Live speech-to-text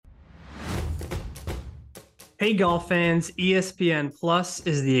Hey golf fans, ESPN Plus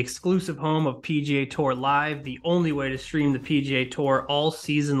is the exclusive home of PGA Tour Live, the only way to stream the PGA Tour all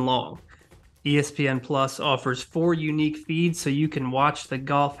season long. ESPN Plus offers 4 unique feeds so you can watch the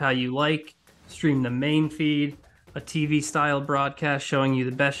golf how you like, stream the main feed, a TV-style broadcast showing you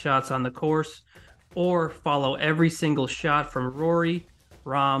the best shots on the course, or follow every single shot from Rory,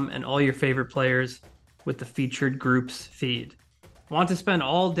 Rahm, and all your favorite players with the featured groups feed. Want to spend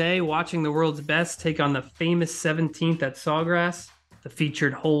all day watching the world's best take on the famous 17th at Sawgrass? The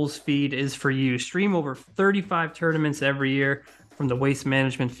featured holes feed is for you. Stream over 35 tournaments every year, from the Waste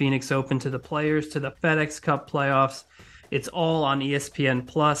Management Phoenix Open to the Players to the FedEx Cup playoffs. It's all on ESPN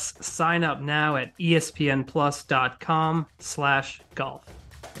Plus. Sign up now at espnplus.com/golf.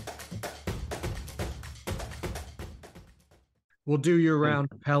 We'll do your round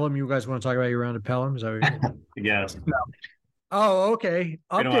of Pelham. You guys want to talk about your round of Pelham? Is that what you're Yes. Oh, okay.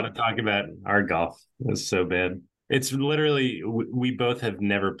 I don't want to talk about our golf. It's so bad. It's literally, we both have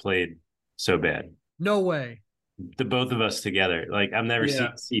never played so bad. No way. The both of us together. Like, I've never seen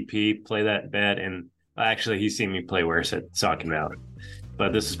CP play that bad. And actually, he's seen me play worse at Saucon Valley.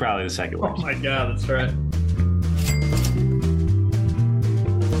 But this is probably the second worst. Oh my God, that's right.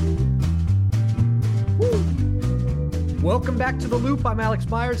 Welcome back to The Loop. I'm Alex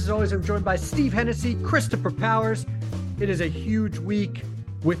Myers. As always, I'm joined by Steve Hennessy, Christopher Powers. It is a huge week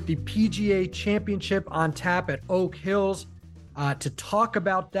with the PGA Championship on tap at Oak Hills. To talk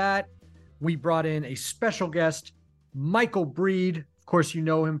about that, we brought in a special guest, Michael Breed. Of course, you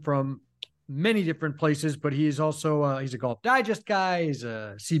know him from many different places, but he is also he's a Golf Digest guy. He's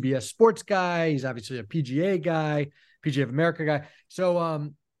a CBS Sports guy. He's obviously a PGA guy, PGA of America guy.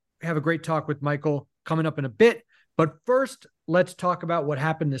 So we have a great talk with Michael coming up in a bit. But first, let's talk about what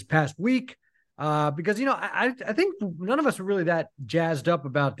happened this past week. Because, you know, I think none of us were really that jazzed up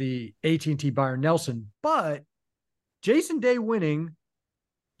about the AT&T Byron Nelson, but Jason Day winning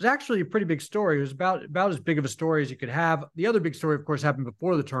was actually a pretty big story. It was about as big of a story as you could have. The other big story, of course, happened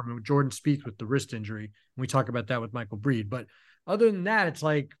before the tournament with Jordan Spieth with the wrist injury. And we talk about that with Michael Breed. But other than that, it's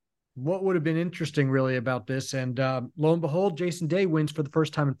like, what would have been interesting really about this? And lo and behold, Jason Day wins for the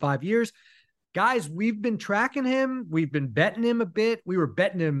first time in 5 years. Guys, we've been tracking him. We've been betting him a bit. We were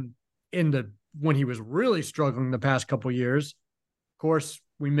betting him when he was really struggling the past couple of years. Of course,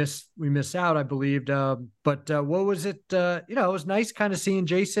 we miss out, I believed. But what was it? It was nice kind of seeing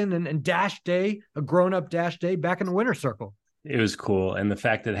Jason and Dash Day, a grown-up Dash Day, back in the winner's circle. It was cool. And the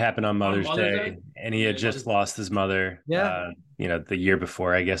fact that it happened on Mother's Day, and he had just lost his mother, the year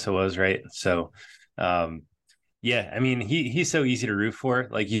before, I guess it was, right? So, I mean, he's so easy to root for.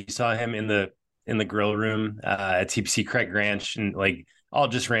 Like, you saw him in the grill room at TPC Craig Ranch, and like all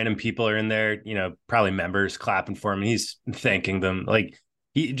just random people are in there, probably members clapping for him, and he's thanking them. Like,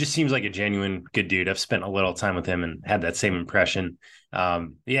 he just seems like a genuine good dude. I've spent a little time with him and had that same impression. How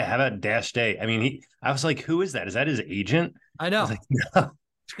about Dash Day? I mean, I was like, who is that? Is that his agent? I know. I was like, no,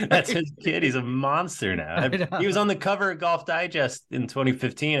 that's his kid. He's a monster now. He was on the cover of Golf Digest in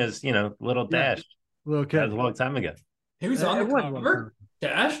 2015 as, little Dash. Little kid. That was a long time ago. He was on the cover?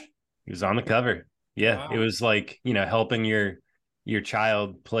 Dash? He was on the cover. Yeah. Wow. It was like, helping your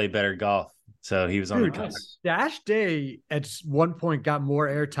child play better golf. So he was on the cover. Dash Day at one point got more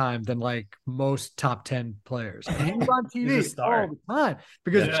airtime than like most top 10 players. And he was on TV all the time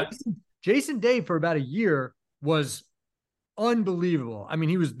because Jason Day for about a year was unbelievable. I mean,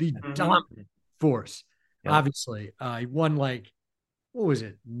 he was the dominant force, obviously. He won like, what was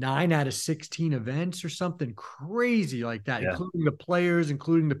it, 9 out of 16 events or something crazy like that, including the Players,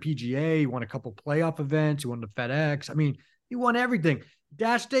 including the PGA. He won a couple playoff events. He won the FedEx. I mean, he won everything.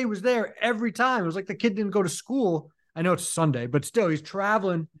 Dash Day was there every time. It was like the kid didn't go to school. I know it's Sunday, but still, he's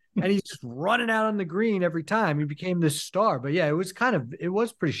traveling and he's just running out on the green every time. He became this star. But yeah, it was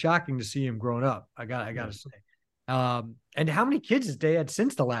pretty shocking to see him growing up. I gotta say. And how many kids has Day had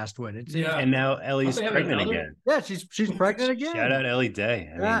since the last win? And now Ellie's pregnant again. Yeah, she's pregnant again. Shout out Ellie Day.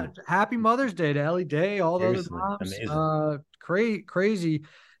 Happy Mother's Day to Ellie Day, all those moms. Crazy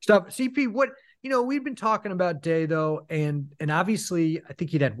stuff. CP, what we've been talking about Day though, and obviously I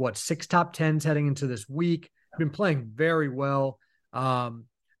think he'd had 6 top 10s heading into this week. Been playing very well. The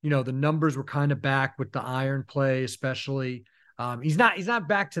numbers were kind of back with the iron play, especially. He's not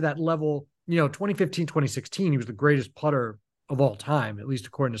back to that level. 2015, 2016, he was the greatest putter of all time, at least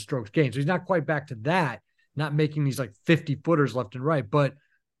according to strokes gained. So he's not quite back to that, not making these like 50 footers left and right. But,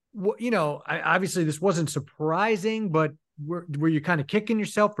 obviously this wasn't surprising, but were you kind of kicking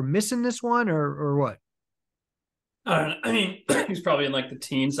yourself for missing this one or what? I don't know. I mean, he's probably in like the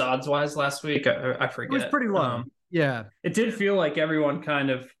teens odds wise last week. I forget. It was pretty low. Yeah. It did feel like everyone kind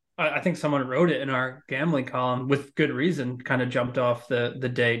of I think someone wrote it in our gambling column with good reason, kind of jumped off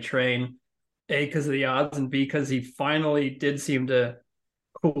the day train, A, because of the odds, and B, because he finally did seem to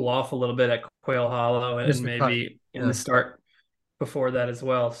cool off a little bit at Quail Hollow and maybe in the start before that as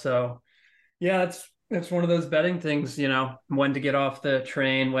well. So yeah, it's one of those betting things, when to get off the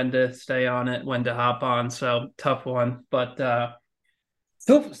train, when to stay on it, when to hop on. So tough one, but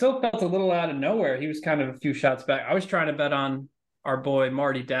still felt a little out of nowhere. He was kind of a few shots back. I was trying to bet on our boy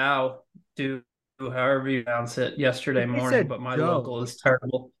Marty Dow, however you pronounce it, yesterday morning, but my local is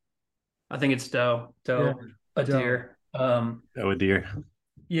terrible. I think it's Doe, a deer. A deer.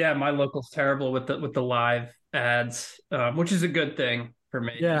 Yeah, my local's terrible with the live ads, which is a good thing for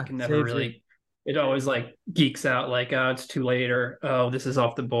me. Yeah, you can never really. It always like geeks out, like, oh, it's too late, or oh, this is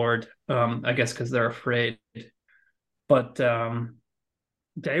off the board. I guess because they're afraid. But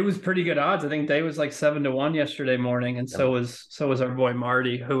Day was pretty good odds. I think Day was like 7-1 yesterday morning, and so was our boy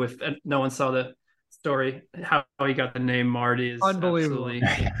Marty, who, if no one saw the story, how he got the name Marty is unbelievable.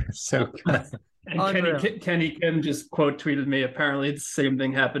 So good. And Kenny Kim just quote tweeted me. Apparently, the same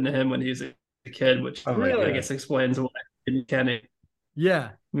thing happened to him when he was a kid, which I guess explains why Kenny. Yeah,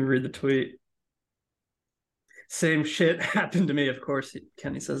 let me read the tweet. Same shit happened to me. Of course,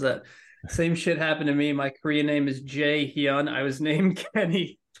 Kenny says that. Same shit happened to me. My Korean name is Jae Hyun. I was named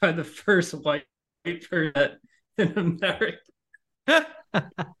Kenny by the first white person in America.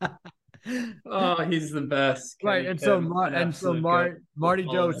 Oh, he's the best. Right. And so Marty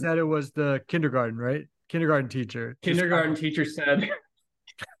Doe said it was the kindergarten, right? Kindergarten teacher. Kindergarten teacher said,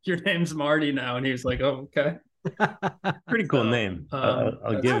 your name's Marty now. And he was like, oh, okay. Pretty cool name.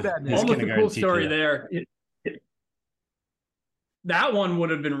 I'll give his almost a cool story there. That one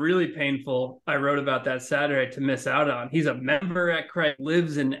would have been really painful. I wrote about that Saturday to miss out on. He's a member at Craig,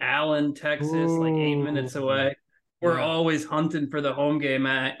 lives in Allen, Texas, like 8 minutes away. We're always hunting for the home game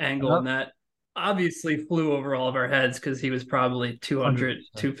angle, and that obviously flew over all of our heads because he was probably 200,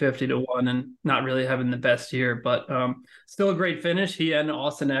 250 to 1 and not really having the best year, but still a great finish. He and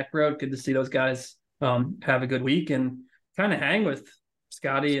Austin Eckroad, good to see those guys have a good week and kind of hang with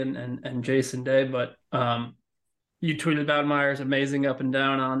Scotty and Jason Day, but you tweeted about Myers amazing up and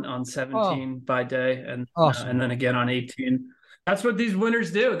down on 17 by Day and then again on 18. That's what these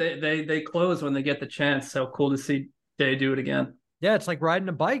winners do. They close when they get the chance. So cool to see Day do it again. Yeah, it's like riding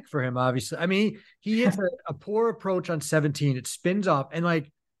a bike for him, obviously. I mean, he hits a poor approach on 17. It spins off. And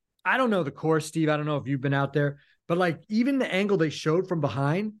like, I don't know the course, Steve. I don't know if you've been out there, but like even the angle they showed from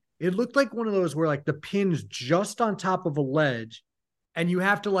behind, it looked like one of those where like the pin's just on top of a ledge and you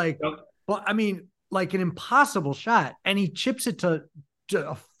have to like, well, I mean, like an impossible shot. And he chips it to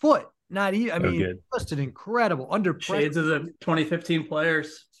a foot. Not even, I mean, just an incredible under pressure. Shades of the 2015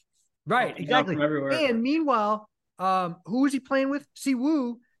 players. Right, exactly. From everywhere. And meanwhile, who is he playing with?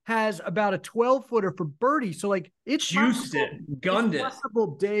 Siwoo has about a 12-footer for birdie. So like it's juiced it, gunned it.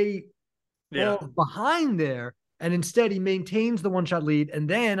 Possible Day behind there. And instead he maintains the one-shot lead. And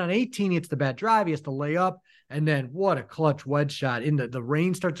then on 18, it's the bad drive. He has to lay up. And then what a clutch wedge shot. In the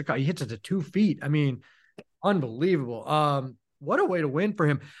rain starts to come. He hits it to 2 feet. I mean, unbelievable. What a way to win for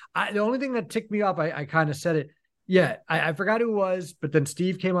him. The only thing that ticked me off, I kind of said it. Yeah, I forgot who it was, but then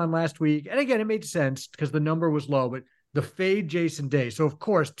Steve came on last week. And again, it made sense because the number was low, but the fade Jason Day. So, of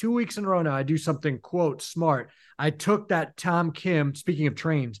course, 2 weeks in a row now, I do something, quote, smart. I took that Tom Kim, speaking of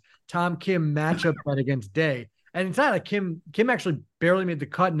trains, Tom Kim matchup bet against Day. And it's not like Kim actually barely made the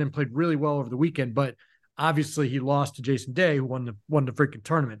cut and then played really well over the weekend, but obviously he lost to Jason Day, who won the freaking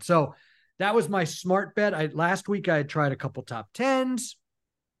tournament. So, that was my smart bet. Last week I had tried a couple top 10s.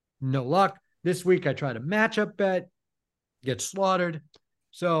 No luck. This week I tried a matchup bet. Get slaughtered.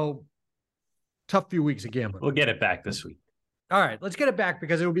 So tough few weeks of gambling. We'll get it back this week. All right, let's get it back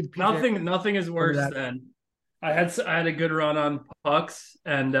because it will be the PGA. Nothing is worse than I had a good run on pucks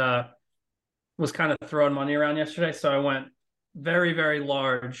and was kind of throwing money around yesterday. So I went very, very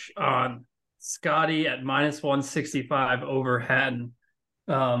large on Scotty at -165 over Hatton.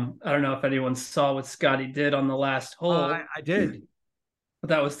 I don't know if anyone saw what Scotty did on the last hole. I did. But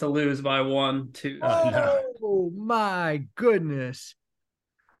that was to lose by 1, 2. Oh my goodness.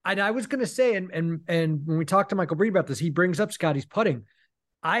 And I was going to say, and when we talked to Michael Breed about this, he brings up Scotty's putting.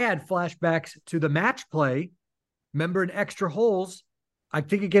 I had flashbacks to the match play. Remember in extra holes, I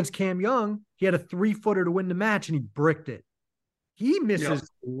think against Cam Young, he had a 3-footer to win the match and he bricked it. He misses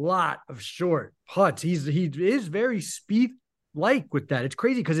a lot of short putts. He is very speed like with that. It's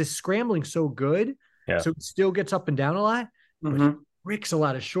crazy because his scrambling so good. Yeah. So he still gets up and down a lot. But he bricks a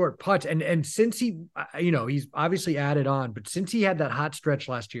lot of short putts. And since he, he's obviously added on, but since he had that hot stretch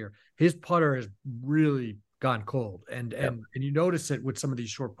last year, his putter has really gone cold, and you notice it with some of these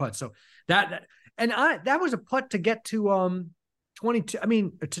short putts. So that was a putt to get to 22. I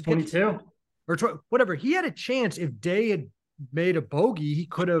mean, to 22 or whatever. He had a chance if Day had made a bogey, he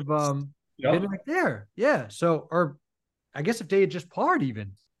could have been right there. Yeah. So, or I guess if Day had just parred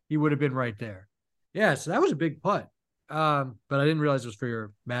even, he would have been right there. Yeah. So that was a big putt. But I didn't realize it was for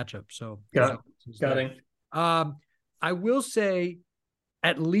your matchup. So got it. I will say,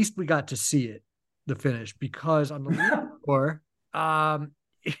 at least we got to see it, the finish, because on the leaderboard,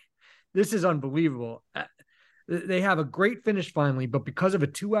 this is unbelievable. They have a great finish finally, but because of a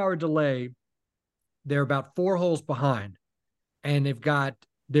 2-hour delay, they're about 4 holes behind, and they've got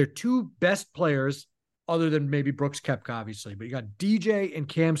their 2 best players, other than maybe Brooks Koepka, obviously, but you got DJ and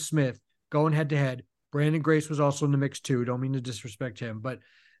Cam Smith going head to head. Brandon Grace was also in the mix too. Don't mean to disrespect him, but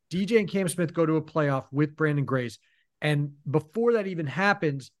DJ and Cam Smith go to a playoff with Brandon Grace. And before that even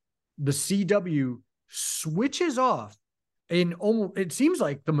happens, the CW switches off in almost, it seems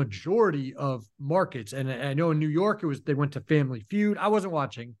like the majority of markets. And I know in New York, they went to Family Feud. I wasn't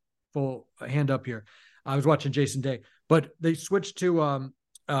watching, full hand up here. I was watching Jason Day, but they switched to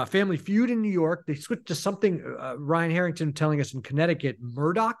Family Feud in New York. They switched to something, Ryan Harrington telling us in Connecticut,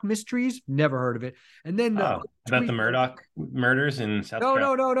 Murdoch Mysteries. Never heard of it. And then about the Murdoch murders in South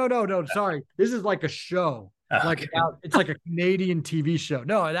Carolina. No. Sorry. This is like a show. It's like a Canadian TV show.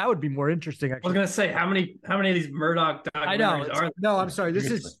 No, that would be more interesting. Actually. I was gonna say how many of these Murdoch documentaries are there? No, I'm sorry. This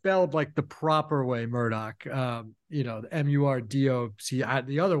is spelled like the proper way, Murdoch. The MURDOC.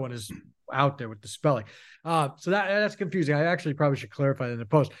 The other one is out there with the spelling. So that's confusing. I actually probably should clarify that in the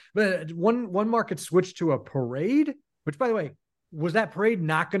post. But one market switched to a parade, which, by the way, was that parade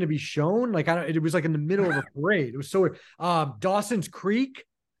not going to be shown? It was like in the middle of a parade. It was so weird. Dawson's Creek,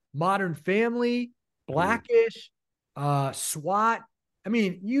 Modern Family, Blackish, SWAT. I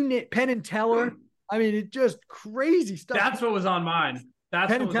mean, Penn and Teller. I mean, it just crazy stuff. That's what was on mine.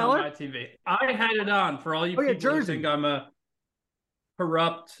 That's what was on my TV. I had it on for all you people who think I'm a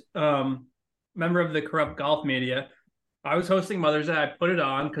corrupt member of the corrupt golf media. I was hosting Mother's Day. I put it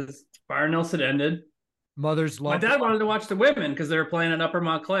on because Fire Nelson ended. Mother's love. My dad wanted to watch the women because they were playing at Upper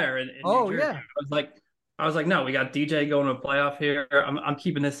Montclair in New Jersey. Yeah. I was like, no, we got DJ going to a playoff here. I'm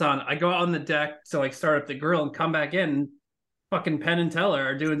keeping this on. I go out on the deck to start up the grill and come back in. Fucking Penn and Teller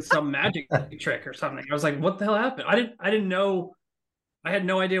are doing some magic trick or something. I was like, what the hell happened? I didn't know. I had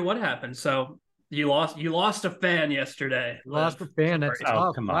no idea what happened. So you lost a fan yesterday. Lost a fan. That's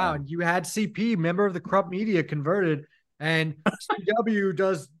tough. Wow. And you had CP, member of the corrupt media, converted, and CW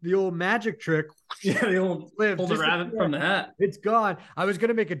does the old magic trick. Yeah, the old pull the rabbit from the hat. It's gone. I was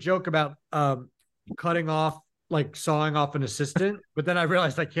gonna make a joke about cutting off, sawing off an assistant, but then I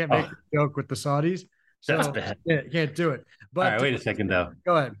realized I can't make a joke with the Saudis. So that's bad. Yeah, can't do it. But all right, wait a second though.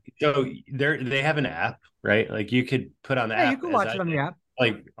 Go ahead. So they have an app, right? You could put on the app. You can watch it on the app.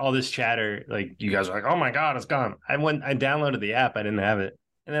 All this chatter, you guys are like, oh my God, it's gone. I downloaded the app. I didn't have it.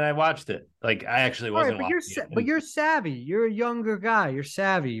 And then I watched it. I actually wasn't watching it. But you're savvy. You're a younger guy. You're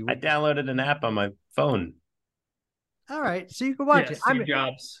savvy. I downloaded an app on my phone. All right. So you can watch it. Steve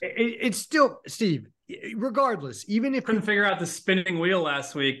Jobs. It's still, Steve, regardless, even if couldn't figure out the spinning wheel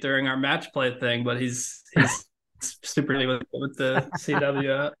last week during our match play thing, but he's stupidly with the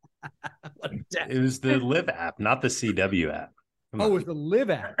CW app. It was the LIV app, not the CW app. It was the LIV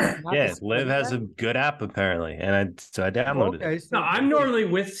app. Yeah, LIV has a good app apparently, and I downloaded it. No, I'm normally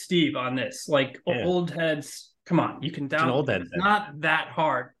with Steve on this. Old heads, come on, you can download. It's an old head. It's not that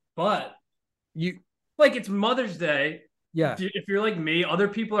hard, but it's Mother's Day. Yeah. If you're like me, other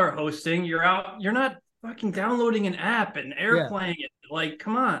people are hosting. You're out. You're not fucking downloading an app and airplaying it.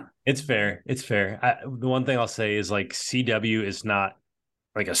 Come on. It's fair. It's fair. The one thing I'll say is CW is not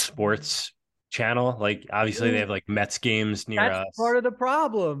a sports channel. Obviously they have Mets games near us. That's part of the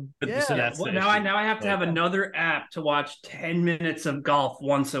problem. Yeah. So that's now I have to have another app to watch 10 minutes of golf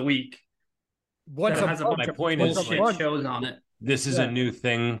once a week. My point is shows on it. This is a new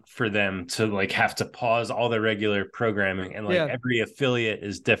thing for them to have to pause all their regular programming, and every affiliate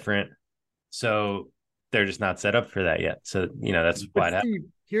is different. So they're just not set up for that yet. So, that's why it happened.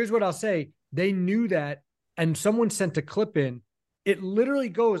 Here's what I'll say. They knew that, and someone sent a clip in. It literally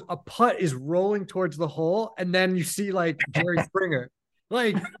goes, a putt is rolling towards the hole, and then you see Jerry Springer.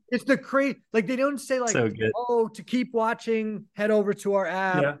 It's the crazy. They don't say to keep watching, head over to our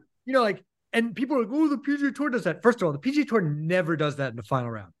app. Yeah. And people are like, oh, the PGA Tour does that. First of all, the PGA Tour never does that in the final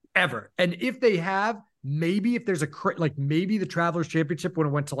round, ever. And if they have, maybe if there's maybe the Travelers Championship, when it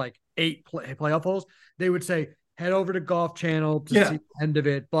went to 8 playoff holes, they would say, head over to Golf Channel to see the end of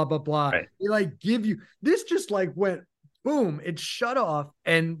it, blah, blah, blah. Right. They give you, this just went, boom, it shut off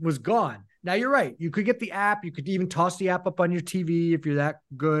and was gone. Now you're right. You could get the app. You could even toss the app up on your TV if you're that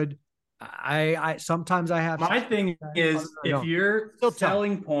good. I sometimes I have. My thing is, if your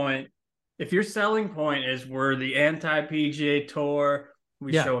selling point is we're the anti-PGA Tour,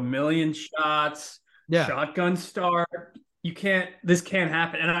 we show a million shots, shotgun start. This can't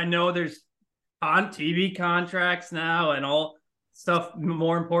happen. And I know there's on TV contracts now and all stuff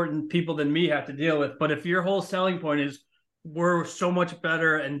more important people than me have to deal with. But if your whole selling point is we're so much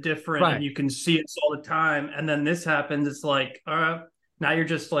better and different and you can see it all the time, and then this happens, it's like, now you're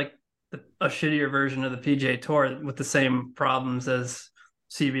just like a shittier version of the PGA Tour with the same problems as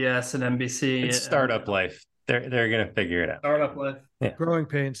CBS and NBC. It's startup life. They're going to figure it out. Startup life. Yeah. Growing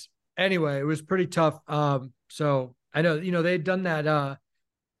pains. Anyway, it was pretty tough. So I know, they had done that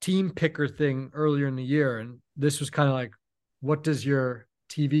team picker thing earlier in the year. And this was kind of like, what does your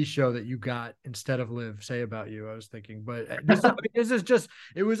TV show that you got instead of LIV say about you? I was thinking, but this is just,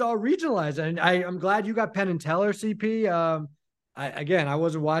 it was all regionalized. And I'm glad you got Penn and Teller, CP. I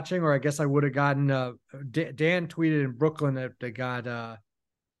wasn't watching, or I guess I would have gotten, Dan tweeted in Brooklyn that they got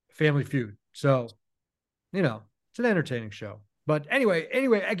Family Feud. So, it's an entertaining show. But anyway,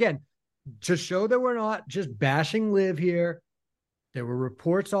 again, to show that we're not just bashing LIV here, there were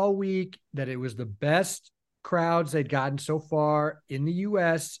reports all week that it was the best crowds they'd gotten so far in the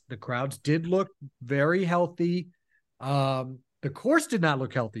U.S. The crowds did look very healthy. The course did not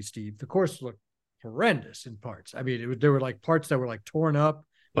look healthy, Steve. The course looked horrendous in parts. I mean, there were like parts that were like torn up.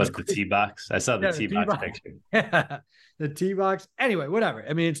 Was the tee box? I saw the tee box picture. Yeah, the tee box. Anyway, whatever.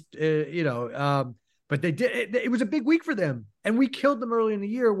 I mean, it's but they did. It was a big week for them, and we killed them early in the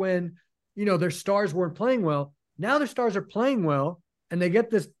year when their stars weren't playing well. Now their stars are playing well, and they get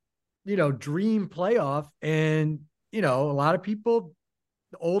this dream playoff, and a lot of people,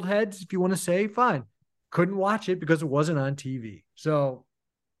 the old heads, if you want to say, fine, couldn't watch it because it wasn't on TV. So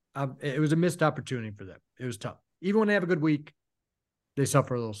it was a missed opportunity for them. It was tough. Even when they have a good week, they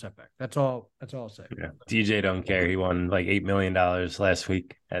suffer a little setback. That's all I'll say. Yeah. DJ don't care. He won like $8 million last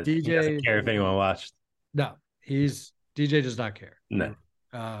week. He doesn't care if anyone watched. No, DJ does not care. No.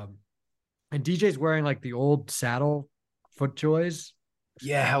 And DJ's wearing like the old saddle FootJoys.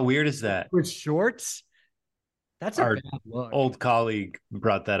 Yeah, how weird is that? With shorts? That's our bad look. Old colleague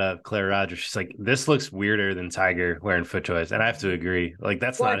brought that up, Claire Rogers. She's like, this looks weirder than Tiger wearing FootJoys. And I have to agree. Like,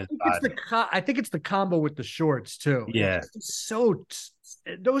 that's not his body. I think it's the combo with the shorts, too. Yeah.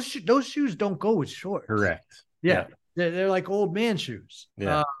 Those shoes don't go with shorts. Correct. Yeah. They're like old man shoes.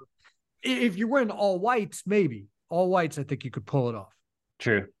 Yeah. If you're wearing all whites, maybe. All whites, I think you could pull it off.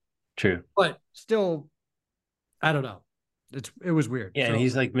 True. But still, I don't know. It was weird. Yeah, and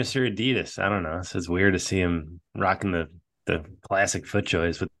he's like Mr. Adidas. I don't know. So it's weird to see him rocking the classic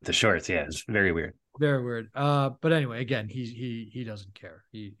FootJoys with the shorts. Yeah, it's very weird. Very weird. But anyway, again, he doesn't care.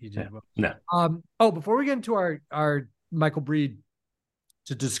 He did well. No. Before we get into our Michael Breed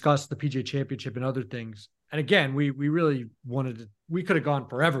to discuss the PGA Championship and other things, and again, we really we could have gone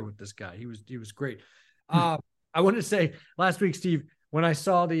forever with this guy. He was great. I wanted to say last week, Steve, when I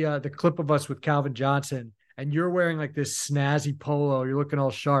saw the clip of us with Calvin Johnson, and you're wearing like this snazzy polo, you're looking all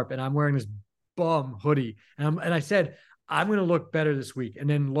sharp, and I'm wearing this bum hoodie, and I said, I'm going to look better this week. And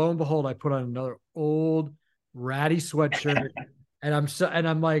then lo and behold, I put on another old ratty sweatshirt, and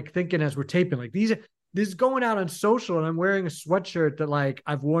I'm like thinking as we're taping, like this is going out on social, and I'm wearing a sweatshirt that like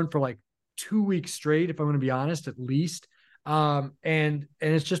I've worn for like 2 weeks straight, if I'm going to be honest, at least. And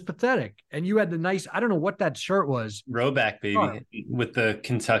it's just pathetic. And you had the nice, I don't know what that shirt was. Rowback, baby, with the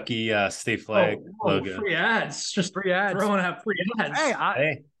Kentucky state flag logo. Free ads, just free ads. Throwing out free ads.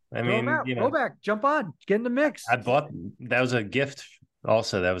 Hey, I mean, Rowback, jump on, get in the mix. I bought, that was a gift.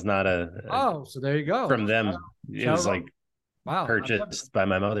 Also, that was not so there you go. From them. It was like purchased by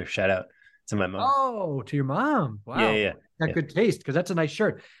my mother. Shout out to my mom. Oh, to your mom. Wow. Yeah. Got good taste, because that's a nice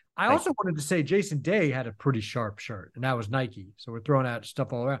shirt. I also wanted to say Jason Day had a pretty sharp shirt, and that was Nike. So we're throwing out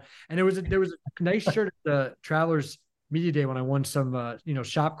stuff all around. And there was a nice shirt at the Travelers Media Day when I won some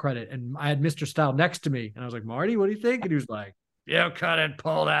shop credit, and I had Mr. Style next to me, and I was like, Marty, what do you think? And he was like, cut it,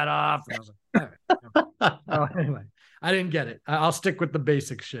 pull that off. And I was like, all right. Anyway, I didn't get it. I'll stick with the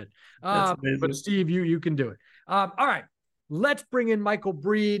basic shit. But Steve, you can do it. All right, let's bring in Michael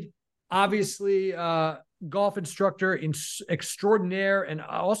Breed. Obviously, golf instructor extraordinaire, and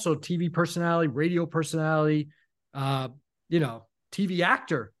also TV personality, radio personality, TV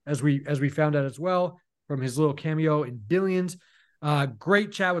actor, as we found out as well from his little cameo in Billions.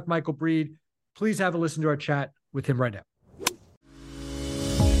 Great chat with Michael Breed. Please have a listen to our chat with him right now.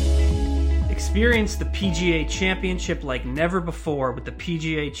 Experience the PGA Championship like never before with the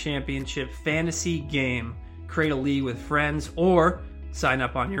PGA Championship Fantasy Game. Create a league with friends or Sign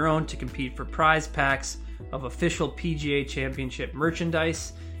up on your own to compete for prize packs of official PGA Championship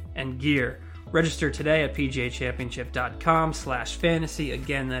merchandise and gear. Register today at pgachampionship.com/fantasy.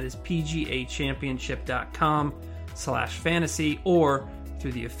 Again, that is pgachampionship.com/fantasy, or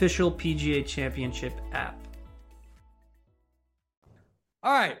through the official PGA Championship app.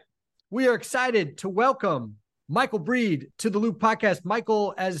 All right. We are excited to welcome Michael Breed to the Loop podcast.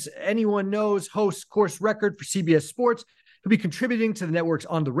 Michael, as anyone knows, hosts Course Record for CBS Sports. He'll be contributing to the network's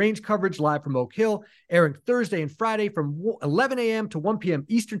On the Range coverage live from Oak Hill, airing Thursday and Friday from 11 a.m. to 1 p.m.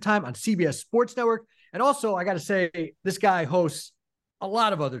 Eastern time on CBS Sports Network. And also, I got to say, this guy hosts a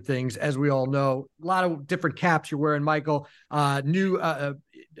lot of other things, as we all know. A lot of different caps you're wearing, Michael. New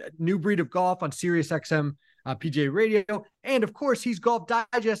breed of golf on Sirius XM PGA Radio. And, of course, he's Golf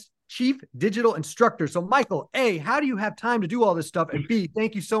Digest Chief Digital Instructor. So, Michael, A, how do you have time to do all this stuff? And B,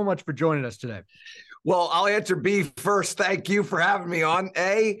 thank you so much for joining us today. Well, I'll answer B first. Thank you for having me on.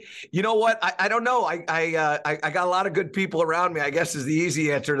 A, you know what? I don't know. I got a lot of good people around me, I guess, is the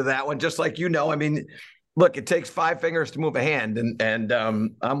easy answer to that one. Just like, you know, I mean, look, it takes 5 fingers to move a hand. And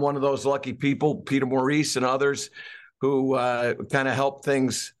I'm one of those lucky people, Peter Maurice and others, who kind of help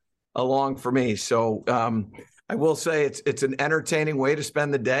things along for me. So I will say it's an entertaining way to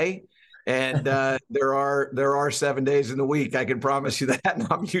spend the day. And there are 7 days in the week. I can promise you that, and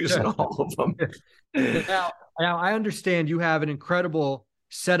I'm using all of them. Now I understand you have an incredible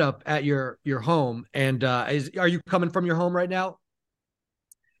setup at your home. And are you coming from your home right now?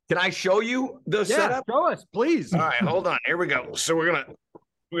 Can I show you the setup? Show us, please. All right, hold on. Here we go. So we're gonna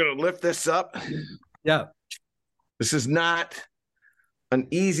lift this up. Yeah. This is not an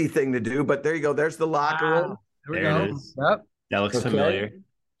easy thing to do, but there you go. There's the locker room. There it is. Yep. That looks familiar.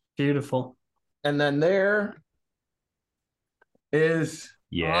 Beautiful. And then there is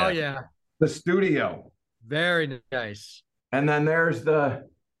the studio. Very nice. And then there's the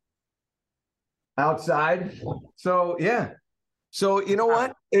outside. So yeah. So you know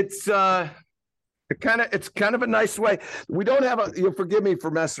what? It's kind of a nice way. We don't have you'll forgive me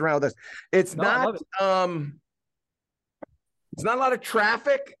for messing around with this. It's not a lot of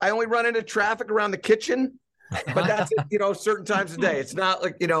traffic. I only run into traffic around the kitchen. But that's certain times of day. It's not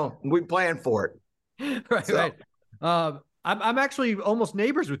like, we plan for it. Right. I'm actually almost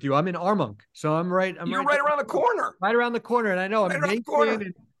neighbors with you. I'm in Armonk. So I'm right. You're right around the corner. Right around the corner. And I know Nathan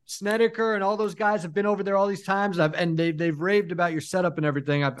and Snedeker and all those guys have been over there all these times. They've raved about your setup and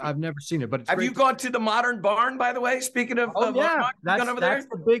everything. I've never seen it, but have you gone to the Modern Barn, by the way? Speaking of,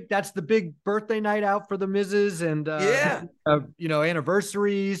 that's the big birthday night out for the Mrs. and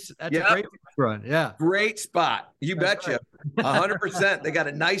anniversaries. That's a great run. Yeah, great spot. You betcha. 100%. They got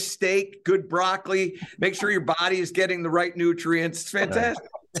a nice steak, good broccoli. Make sure your body is getting the right nutrients. It's fantastic.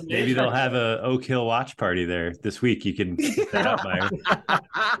 Maybe they'll have a Oak Hill watch party there this week. You can set up, Meyer.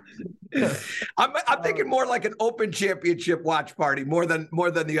 I'm thinking more like an Open Championship watch party more than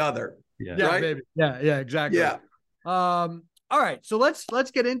the other. Yeah, right? Maybe. Yeah, exactly. Yeah. All right, so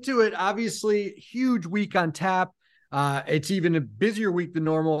let's get into it. Obviously, huge week on tap. It's even a busier week than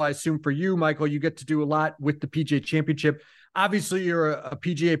normal, I assume, for you, Michael. You get to do a lot with the PGA Championship. Obviously, you're a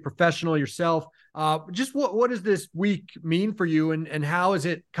PGA professional yourself. Just what does this week mean for you, and how has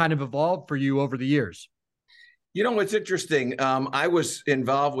it kind of evolved for you over the years? It's interesting. I was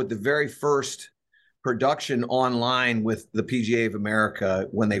involved with the very first production online with the PGA of America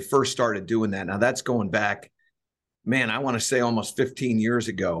when they first started doing that. Now that's going back, man, I want to say almost 15 years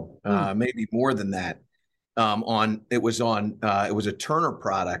ago, maybe more than that. It was a Turner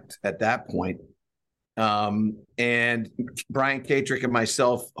product at that point. And Brian Katrick and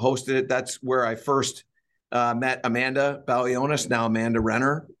myself hosted it. That's where I first met Amanda Balionis, now Amanda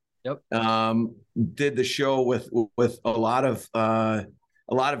Renner. Yep. Did the show with a lot of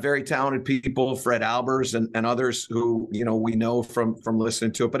very talented people, Fred Albers and others who we know from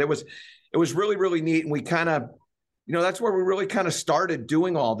listening to it. But it was really, really neat, and we kind of that's where we really kind of started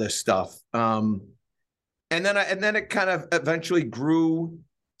doing all this stuff. And then it kind of eventually grew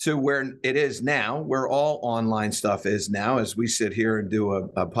to where it is now, where all online stuff is now, as we sit here and do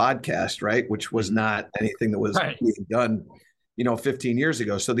a podcast, right? Which was not anything that was being done, 15 years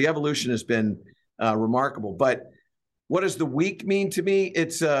ago. So the evolution has been remarkable. But what does the week mean to me?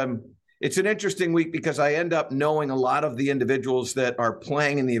 It's an interesting week because I end up knowing a lot of the individuals that are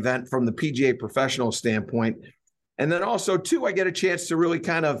playing in the event from the PGA professional standpoint. And then also, too, I get a chance to really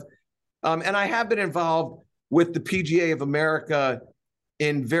kind of, and I have been involved with the PGA of America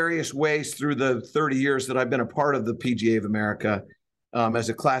in various ways through the 30 years that I've been a part of the PGA of America as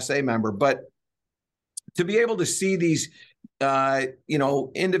a Class A member. But to be able to see these,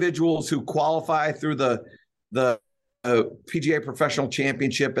 individuals who qualify through the PGA Professional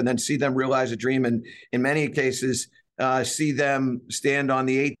Championship and then see them realize a dream, and in many cases see them stand on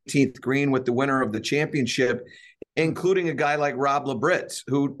the 18th green with the winner of the championship, including a guy like Rob Labritz,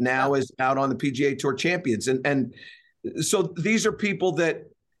 who now is out on the PGA Tour Champions. And so these are people that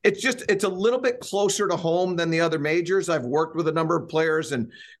it's a little bit closer to home than the other majors. I've worked with a number of players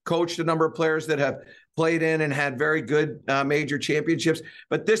and coached a number of players that have played in and had very good major championships.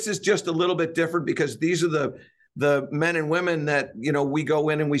 But this is just a little bit different because these are the men and women that, we go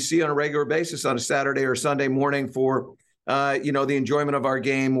in and we see on a regular basis on a Saturday or Sunday morning for, the enjoyment of our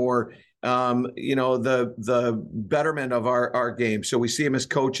game or, the betterment of our game. So we see them as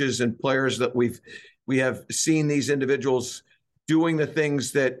coaches and players that we have seen these individuals doing the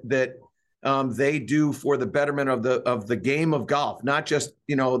things that they do for the betterment of the game of golf, not just,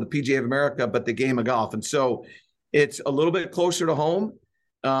 the PGA of America, but the game of golf. And so it's a little bit closer to home.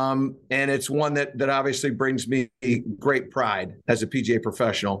 And it's one that obviously brings me great pride as a PGA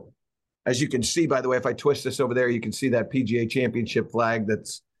professional. As you can see, by the way, if I twist this over there, you can see that PGA Championship flag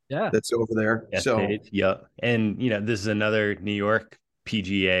that's over there. Yes, so, yeah. And, this is another New York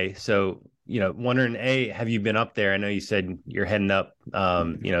PGA. So, wondering, have you been up there? I know you said you're heading up,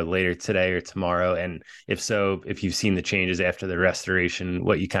 later today or tomorrow. And if so, if you've seen the changes after the restoration,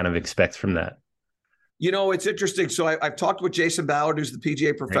 what you kind of expect from that? It's interesting. So I've talked with Jason Ballard, who's the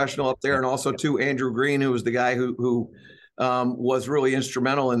PGA professional up there, and also Andrew Green, who was the guy who was really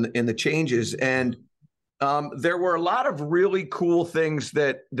instrumental in the changes. And there were a lot of really cool things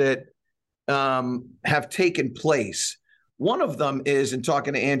that have taken place. One of them is, in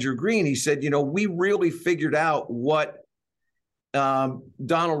talking to Andrew Green, he said, we really figured out what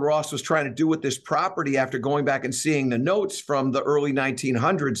Donald Ross was trying to do with this property after going back and seeing the notes from the early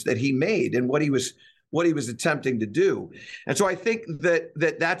 1900s that he made and what he was attempting to do. And so I think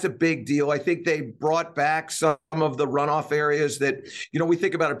that's a big deal. I think they brought back some of the runoff areas that, we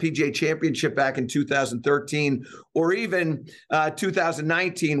think about a PGA Championship back in 2013 or even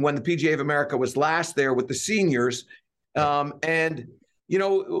 2019 when the PGA of America was last there with the seniors. And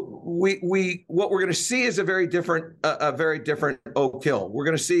what we're going to see is a very different Oak Hill. We're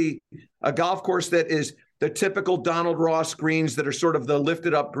going to see a golf course that is the typical Donald Ross greens that are sort of the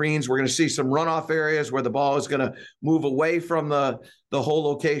lifted up greens. We're going to see some runoff areas where the ball is going to move away from the whole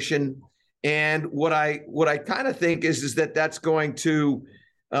location. And what I kind of think is that that's going to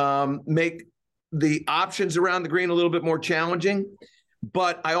make the options around the green a little bit more challenging.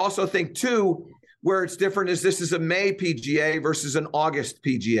 But I also think too, where it's different is this is a May PGA versus an August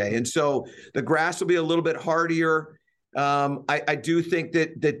PGA. And so the grass will be a little bit hardier. I do think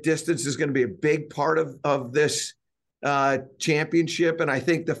that distance is going to be a big part of this championship. And I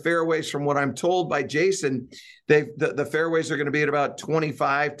think the fairways, from what I'm told by Jason, the fairways are going to be at about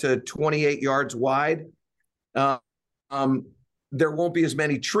 25 to 28 yards wide. There won't be as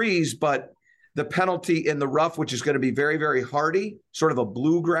many trees, but the penalty in the rough, which is going to be very, very hardy, sort of a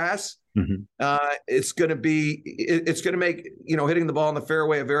bluegrass, it's going to make, hitting the ball in the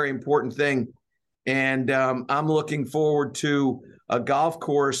fairway a very important thing. And I'm looking forward to a golf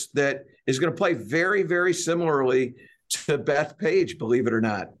course that is going to play very, very similarly to Bethpage, believe it or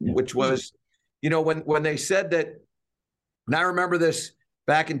not, which was, when they said that, and I remember this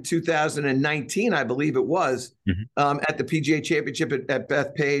back in 2019, I believe it was, at the PGA Championship at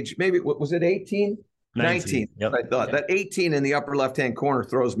Bethpage. Maybe, was it 18? 19. Yep. I thought that 18 in the upper left-hand corner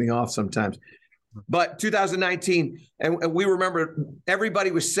throws me off sometimes. But 2019, and we remember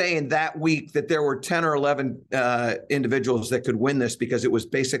everybody was saying that week that there were 10 or 11 individuals that could win this because it was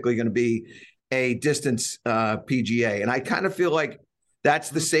basically going to be a distance PGA. And I kind of feel like that's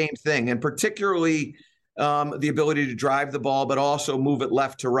the same thing, and particularly the ability to drive the ball, but also move it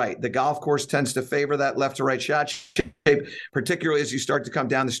left to right. The golf course tends to favor that left to right shot shape, particularly as you start to come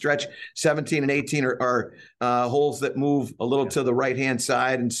down the stretch. 17 and 18 are holes that move a little to the right-hand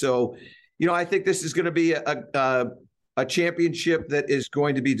side. And so, I think this is going to be a championship that is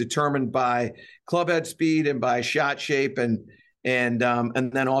going to be determined by clubhead speed and by shot shape and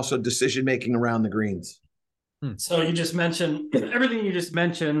then also decision-making around the greens. So you just mentioned everything you just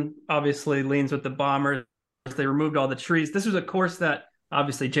mentioned obviously leans with the Bombers. They removed all the trees. This was a course that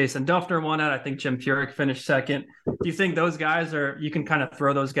obviously Jason Duffner won at. I think Jim Furyk finished second. Do you think those guys you can kind of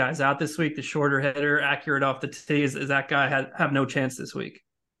throw those guys out this week? The shorter hitter, accurate off the tee, is that guy have no chance this week?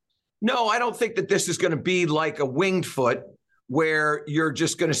 No, I don't think that this is going to be like a winged foot where you're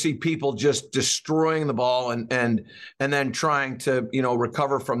just going to see people just destroying the ball and then trying to,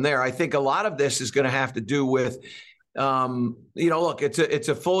 recover from there. I think a lot of this is going to have to do with, look, it's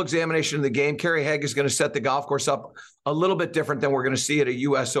a full examination of the game. Kerry Haig is going to set the golf course up a little bit different than we're going to see at a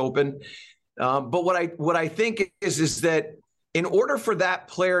U.S. Open. But what I think is that in order for that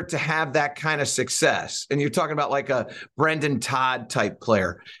player to have that kind of success, and you're talking about like a Brendan Todd type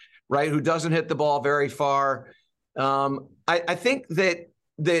player, right, who doesn't hit the ball very far, I think that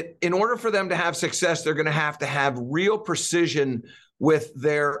in order for them to have success, they're going to have real precision with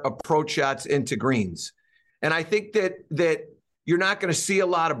their approach shots into greens. And I think that you're not going to see a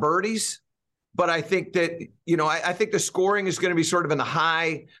lot of birdies, but I think that, I think the scoring is going to be sort of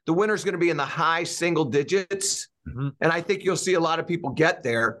the winner's going to be in the high single digits. Mm-hmm. And I think you'll see a lot of people get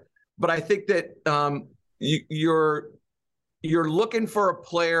there. But I think that you're looking for a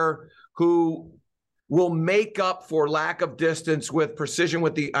player who will make up for lack of distance with precision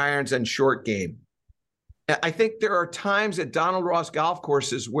with the irons and short game. I think there are times at Donald Ross golf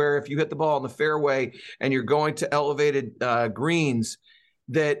courses where if you hit the ball in the fairway and you're going to elevated greens,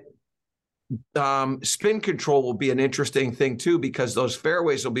 that spin control will be an interesting thing too, because those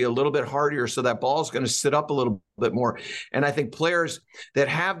fairways will be a little bit harder, so that ball is going to sit up a little bit more. And I think players that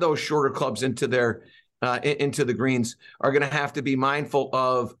have those shorter clubs into the greens are going to have to be mindful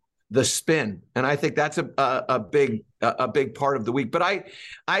of the spin, and I think that's a big part of the week. But I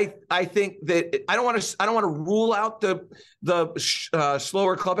think that I don't want to rule out the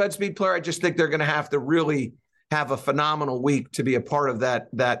slower club head speed player. I just think they're going to have to really have a phenomenal week to be a part of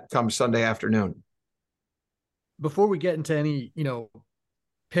that come Sunday afternoon. Before we get into any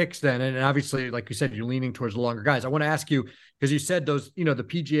picks, then, and obviously, like you said, you're leaning towards the longer guys. I want to ask you, because you said those the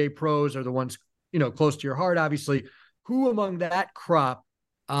PGA pros are the ones close to your heart. Obviously, who among that crop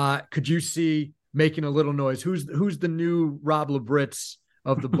could you see making a little noise? Who's the new Rob Labritz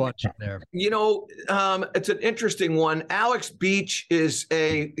of the bunch in there? It's an interesting one. Alex Beach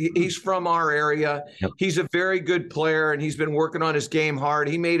he's from our area. Yep. He's a very good player, and he's been working on his game hard.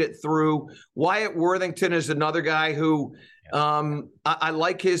 He made it through. Wyatt Worthington is another guy who I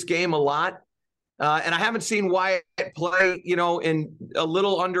like his game a lot. And I haven't seen Wyatt play, in a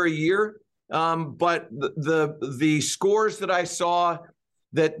little under a year. But the scores that I saw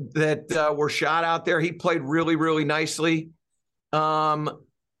that were shot out there, he played really, really nicely.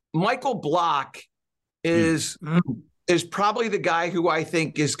 Michael Block is probably the guy who I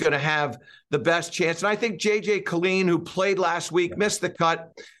think is going to have the best chance. And I think JJ Colleen, who played last week, missed the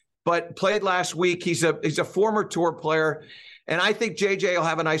cut, but played last week. He's a former tour player, and I think JJ will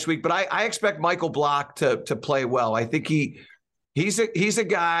have a nice week. But I expect Michael Block to play well. I think he's a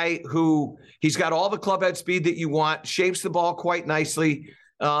guy who he's got all the club head speed that you want, shapes the ball quite nicely,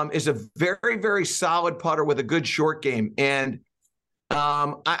 is a very, very solid putter with a good short game. And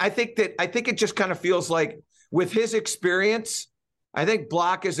I think it just kind of feels like with his experience, I think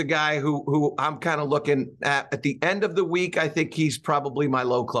Block is a guy who I'm kind of looking at the end of the week. I think he's probably my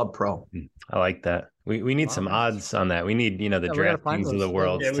low club pro. I like that. We need some odds on that. We need, the DraftKings of the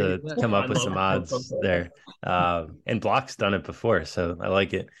world to come up with some odds there. And Block's done it before, so I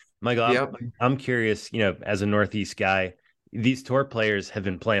like it. Michael, I'm curious, as a Northeast guy, these tour players have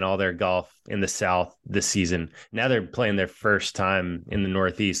been playing all their golf in the South this season. Now they're playing their first time in the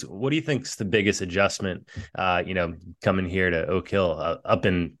Northeast. What do you think is the biggest adjustment, coming here to Oak Hill, up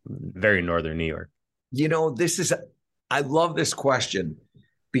in very northern New York? I love this question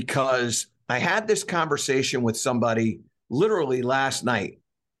because I had this conversation with somebody literally last night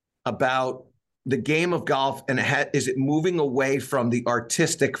about the game of golf and is it moving away from the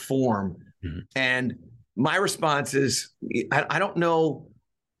artistic form? Mm-hmm. And my response is, I don't know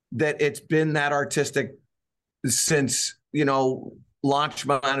that it's been that artistic since, launch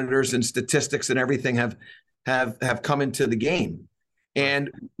monitors and statistics and everything have come into the game.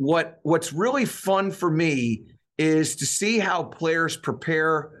 And what's really fun for me is to see how players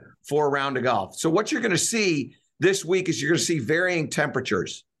prepare for a round of golf. So what you're going to see this week is you're going to see varying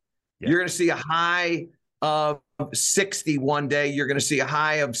temperatures. Yeah. You're going to see a high of 60 one day. You're going to see a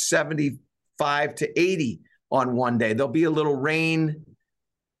high of 75 to 80 on one day. There'll be a little rain.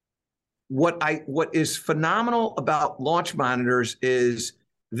 What is phenomenal about launch monitors is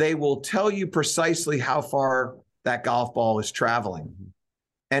they will tell you precisely how far that golf ball is traveling.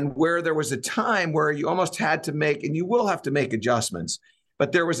 And where there was a time where you almost had to make, and you will have to make adjustments,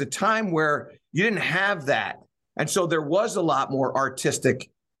 but there was a time where you didn't have that. And so there was a lot more artistic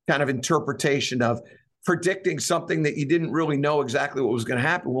kind of interpretation of predicting something that you didn't really know exactly what was going to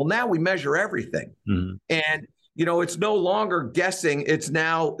happen. Well, now we measure everything. Mm-hmm. And, it's no longer guessing. It's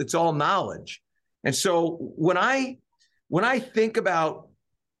all knowledge. And so when I think about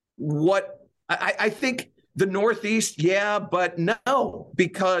what I think the Northeast, yeah, but no,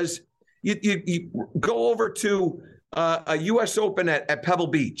 because you go over to a U.S. Open at Pebble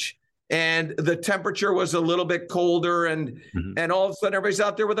Beach and the temperature was a little bit colder, and all of a sudden everybody's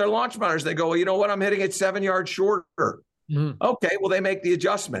out there with their launch monitors. They go, well, you know what? I'm hitting it 7 yards shorter. Okay, well, they make the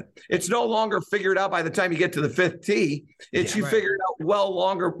adjustment. It's no longer figured out by the time you get to the fifth tee. It's figure it out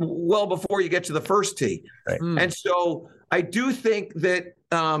well before you get to the first tee. Right. And so I do think that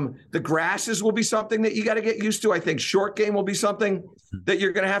the grasses will be something that you got to get used to. I think short game will be something that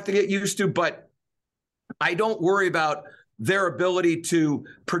you're going to have to get used to, but I don't worry about their ability to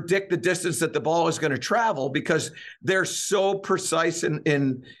predict the distance that the ball is going to travel, because they're so precise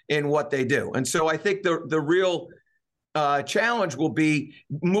in what they do. And so I think the real challenge will be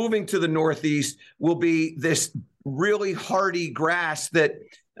moving to the Northeast will be this really hardy grass that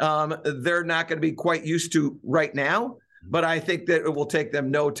they're not going to be quite used to right now. But I think that it will take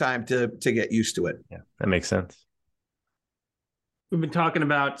them no time to get used to it. Yeah, that makes sense. We've been talking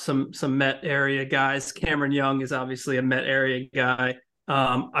about some Met area guys. Cameron Young is obviously a Met area guy.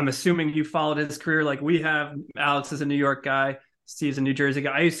 I'm assuming you followed his career like we have. Alex is a New York guy. Steve's a New Jersey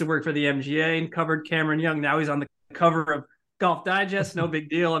guy. I used to work for the MGA and covered Cameron Young. Now he's on the cover of Golf Digest. No big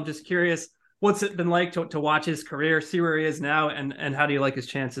deal. I'm just curious, what's it been like to watch his career, see where he is now, and how do you like his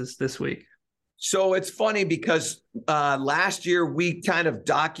chances this week? So it's funny because last year we kind of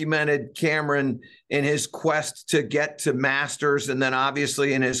documented Cameron in his quest to get to Masters, and then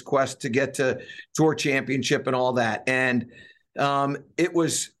obviously in his quest to get to Tour Championship and all that. And it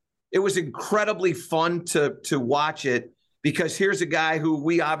was incredibly fun to watch it, because here's a guy who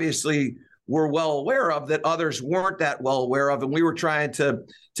we obviously were well aware of that others weren't that well aware of, and we were trying to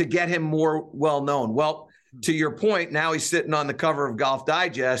get him more well known. Well, to your point, now he's sitting on the cover of Golf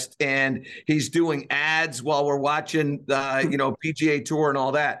Digest and he's doing ads while we're watching, PGA Tour and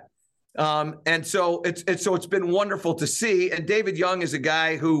all that. And so it's been wonderful to see. And David Young is a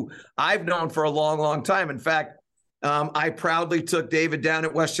guy who I've known for a long, long time. In fact, I proudly took David down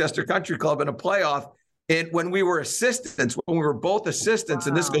at Westchester Country Club in a playoff, and when we were assistants, when we were both assistants,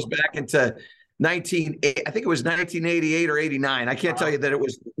 and this goes back into I think it was 1988 or 89. I can't tell you that it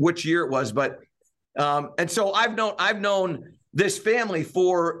was which year it was, but. And so I've known this family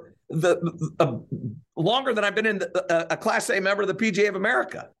for longer than I've been in a Class A member of the PGA of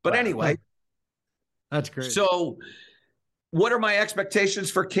America. But anyway, that's great. So what are my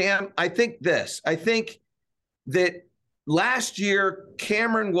expectations for Cam? I think that last year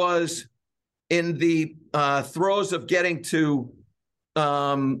Cameron was in the throes of getting to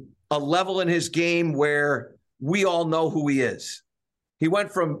a level in his game where we all know who he is. He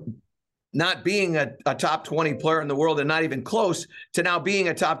went from not being a top 20 player in the world and not even close to now being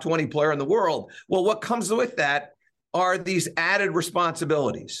a top 20 player in the world. Well, what comes with that are these added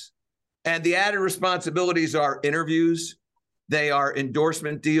responsibilities. And the added responsibilities are interviews. They are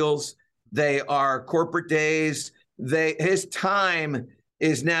endorsement deals. They are corporate days. His time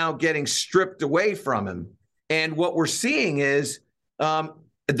is now getting stripped away from him. And what we're seeing is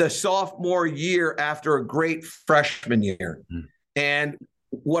the sophomore year after a great freshman year. And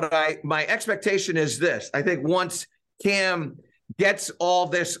my expectation is this. I think once Cam gets all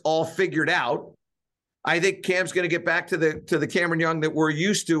this all figured out, I think Cam's going to get back to the Cameron Young that we're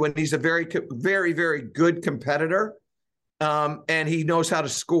used to, and he's a very, very, very good competitor, and he knows how to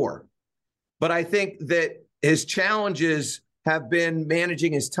score. But I think that his challenges have been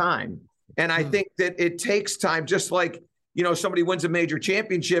managing his time, and I think that it takes time, just like somebody wins a major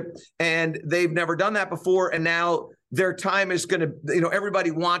championship and they've never done that before, and now their time is going to, everybody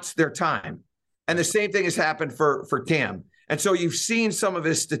wants their time. And the same thing has happened for Cam. And so you've seen some of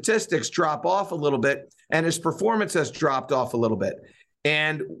his statistics drop off a little bit, and his performance has dropped off a little bit.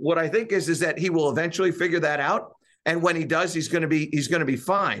 And what I think is that he will eventually figure that out. And when he does, he's going to be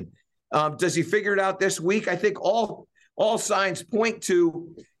fine. Does he figure it out this week? I think all signs point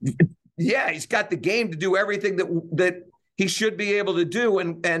to, he's got the game to do everything that he should be able to do.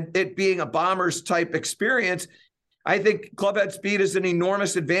 And it being a Bombers type experience, I think clubhead speed is an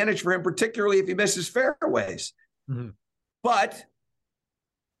enormous advantage for him, particularly if he misses fairways. But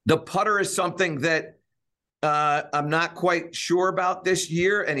the putter is something that I'm not quite sure about this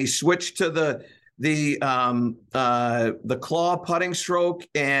year, and he switched to the claw putting stroke,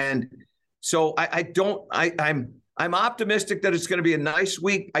 and so I'm optimistic that it's going to be a nice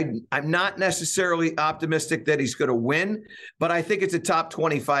week. I'm not necessarily optimistic that he's going to win, but I think it's a top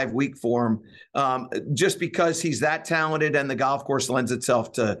 25 week for him, just because he's that talented and the golf course lends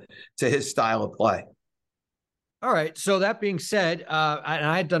itself to his style of play. All right. So that being said,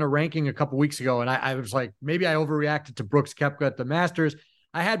 I had done a ranking a couple weeks ago, and I was like, maybe I overreacted to Brooks Koepka at the Masters.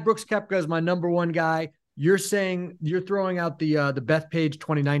 I had Brooks Koepka as my number one guy. You're saying you're throwing out the Bethpage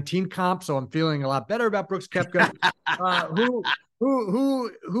 2019 comp, so I'm feeling a lot better about Brooks Koepka.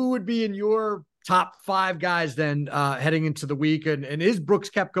 Who would be in your top 5 guys then heading into the week? And is Brooks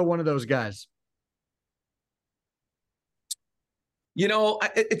Koepka one of those guys? You know,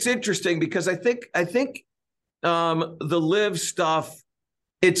 it's interesting because I think the LIV stuff,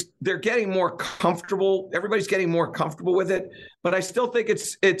 they're getting more comfortable. Everybody's getting more comfortable with it, but I still think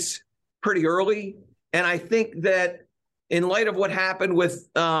it's pretty early. And I think that in light of what happened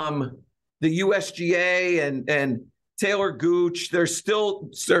with the USGA and Taylor Gooch, there's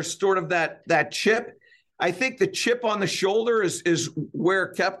sort of that chip. I think the chip on the shoulder is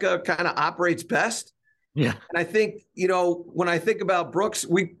where Koepka kind of operates best. Yeah. And I think, you know, when I think about Brooks,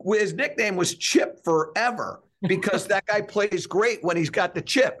 his nickname was Chip forever because that guy plays great when he's got the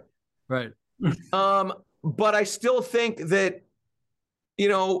chip. Right. But I still think that, you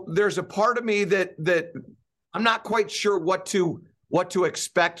know, there's a part of me that I'm not quite sure what to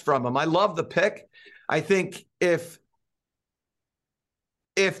expect from him. I love the pick. I think if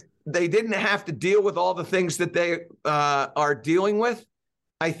they didn't have to deal with all the things that they are dealing with,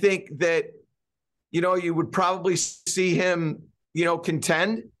 I think that, you know, you would probably see him, you know,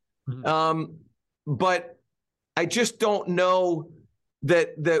 contend. Mm-hmm. But I just don't know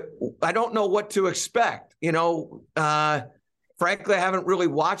that I don't know what to expect. You know, frankly, I haven't really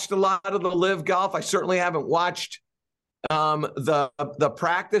watched a lot of the LIV golf. I certainly haven't watched the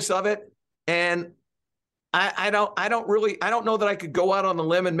practice of it. And I don't know that I could go out on the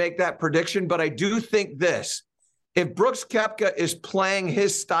limb and make that prediction, but I do think this: if Brooks Koepka is playing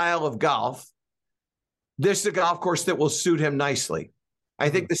his style of golf, this is a golf course that will suit him nicely. I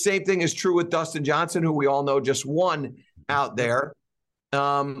think the same thing is true with Dustin Johnson, who we all know just won out there,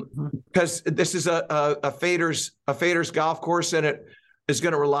 because this is a faders golf course, and it is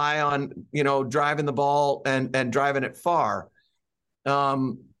going to rely on, you know, driving the ball and driving it far.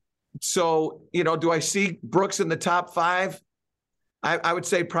 So, you know, do I see Brooks in the top 5? I would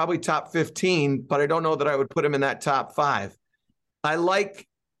say probably top 15, but I don't know that I would put him in that top 5. I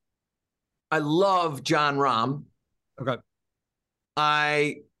love Jon Rahm. Okay.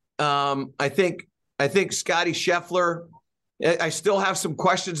 I think Scotty Scheffler, I still have some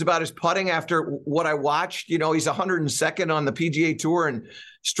questions about his putting after what I watched. You know, he's 102nd on the PGA Tour in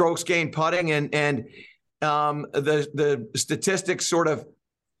strokes gained putting, and the statistics sort of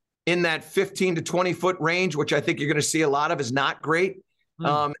in that 15 to 20 foot range, which I think you're going to see a lot of, is not great.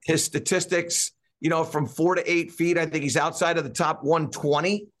 His statistics, you know, from 4 to 8 feet, I think he's outside of the top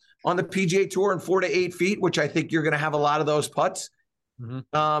 120 on the PGA Tour in 4 to 8 feet, which I think you're going to have a lot of those putts.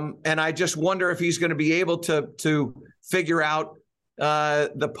 Mm-hmm. And I just wonder if he's going to be able to figure out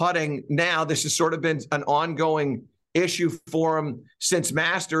the putting now. This has sort of been an ongoing issue for him since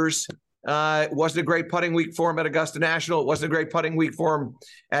Masters. It wasn't a great putting week for him at Augusta National. It wasn't a great putting week for him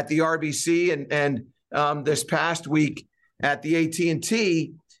at the RBC and this past week at the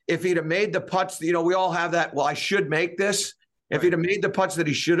AT&T. If he'd have made the putts, you know, we all have that, well, I should make this. If he'd have made the putts that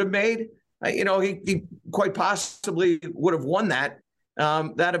he should have made, you know, he quite possibly would have won that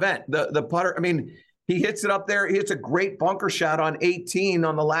event. The putter, I mean, he hits it up there. He hits a great bunker shot on 18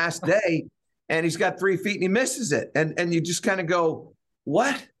 on the last day, and he's got 3 feet and he misses it. And you just kind of go,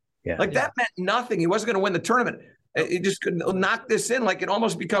 what? Yeah. Like that meant nothing. He wasn't going to win the tournament. He just could knock this in. Like it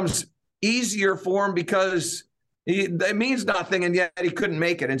almost becomes easier for him because it means nothing, and yet he couldn't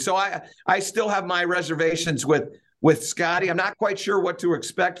make it. And so I still have my reservations with Scotty. I'm not quite sure what to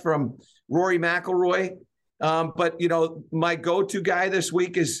expect from Rory McIlroy. But, you know, my go-to guy this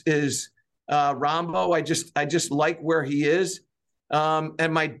week is Rombo. I just like where he is.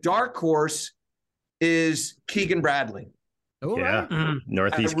 And my dark horse is Keegan Bradley. Oh, yeah.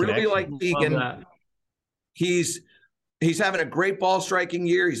 Northeast I really connection. like Keegan. He's having a great ball striking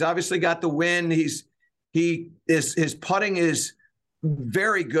year. He's obviously got the win. His putting is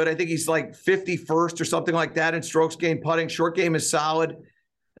very good. I think he's like 51st or something like that in strokes gained putting. Short game is solid.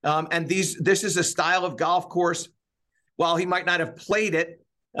 And this is a style of golf course. While he might not have played it,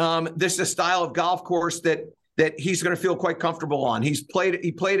 this is a style of golf course that he's going to feel quite comfortable on. He played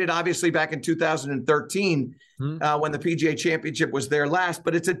it obviously back in 2013 when the PGA Championship was there last,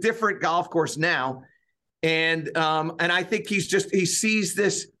 but it's a different golf course now. And I think he sees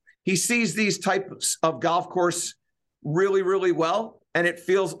these types of golf course really, really well, and it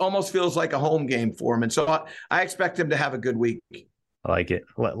almost feels like a home game for him. And so I expect him to have a good week. I like it.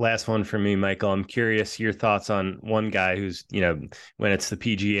 Last one for me, Michael. I'm curious your thoughts on one guy who's, you know, when it's the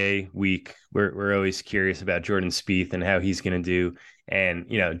PGA week, we're always curious about Jordan Spieth and how he's going to do. And,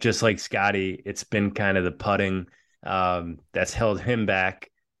 you know, just like Scotty, it's been kind of the putting that's held him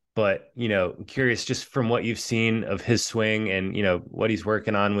back. But, you know, curious just from what you've seen of his swing and, you know, what he's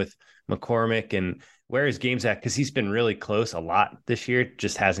working on with McCormick and where his game's at, because he's been really close a lot this year,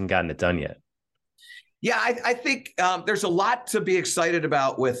 just hasn't gotten it done yet. Yeah, I think there's a lot to be excited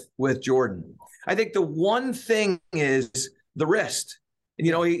about with Jordan. I think the one thing is the wrist.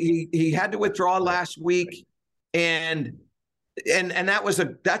 You know, he had to withdraw last week, and that's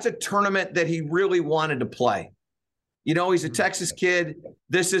a tournament that he really wanted to play. You know, he's a Texas kid.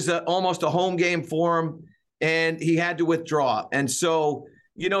 This is almost a home game for him, and he had to withdraw. And so,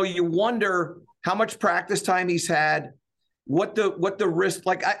 you know, you wonder how much practice time he's had, what the wrist,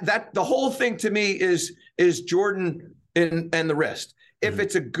 like that. The whole thing to me is Jordan and the wrist. If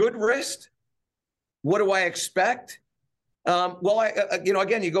it's a good wrist, what do I expect?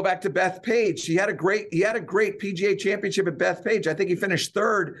 Again, you go back to Bethpage. He had a great PGA Championship at Bethpage. I think he finished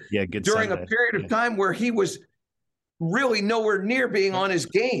third during Sunday. A period of time where he was really nowhere near being on his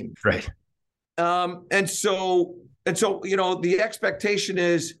game. Right. And so, you know, the expectation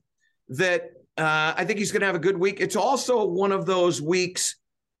is that I think he's going to have a good week. It's also one of those weeks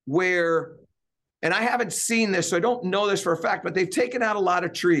where, and I haven't seen this, so I don't know this for a fact, but they've taken out a lot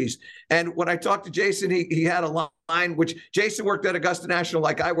of trees. And when I talked to Jason, he had a line, which Jason worked at Augusta National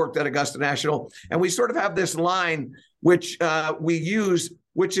like I worked at Augusta National. And we sort of have this line, which we use,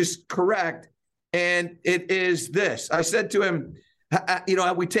 which is correct. And it is this. I said to him, you know,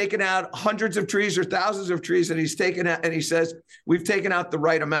 have we taken out hundreds of trees or thousands of trees? And he's taken out, and he says, we've taken out the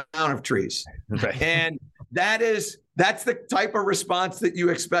right amount of trees. Right. And that's the type of response that you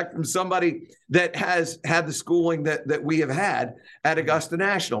expect from somebody that has had the schooling that we have had at Augusta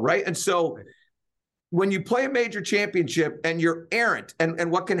National, right? And so when you play a major championship and you're errant, and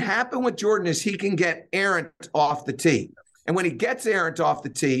what can happen with Jordan is he can get errant off the tee. And when he gets errant off the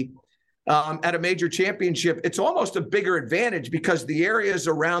tee, at a major championship, it's almost a bigger advantage because the areas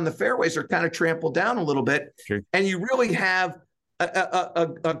around the fairways are kind of trampled down a little bit. Sure. And you really have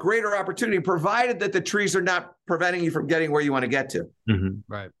a greater opportunity, provided that the trees are not preventing you from getting where you want to get to. Mm-hmm.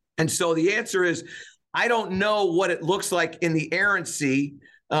 Right. And so the answer is, I don't know what it looks like in the errancy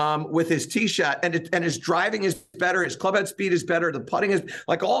with his tee shot, and his driving is better. His clubhead speed is better. The putting is,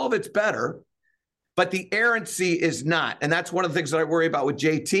 like, all of it's better, but the errancy is not. And that's one of the things that I worry about with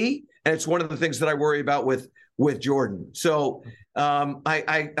JT. And it's one of the things that I worry about with Jordan. So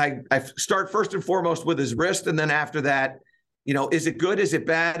I start first and foremost with his wrist. And then after that, you know, is it good? Is it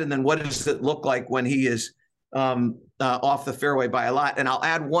bad? And then what does it look like when he is off the fairway by a lot? And I'll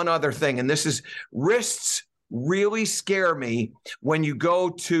add one other thing. And this is, wrists really scare me when you go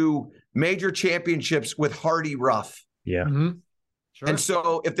to major championships with hardy rough. Yeah. Mm-hmm. Sure. And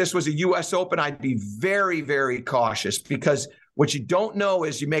so if this was a U.S. Open, I'd be very, very cautious, because what you don't know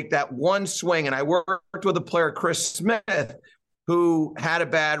is you make that one swing. And I worked with a player, Chris Smith, who had a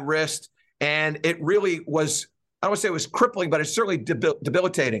bad wrist, and it really was, I don't want to say it was crippling, but it's certainly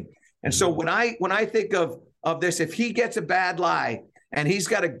debilitating. And so when I think of this, if he gets a bad lie and he's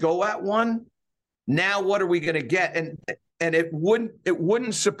got to go at one, now what are we going to get? And it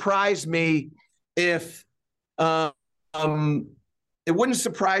wouldn't surprise me if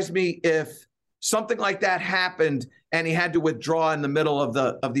something like that happened and he had to withdraw in the middle of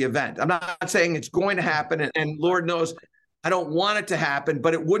the event. I'm not saying it's going to happen, and Lord knows I don't want it to happen,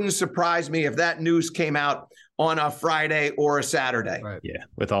 but it wouldn't surprise me if that news came out on a Friday or a Saturday. Right. Yeah,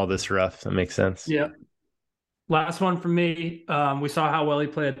 with all this rough, that makes sense. Yeah. Last one from me. We saw how well he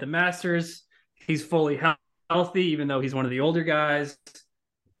played at the Masters. He's fully healthy, even though he's one of the older guys.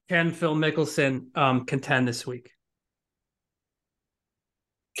 Can Phil Mickelson contend this week?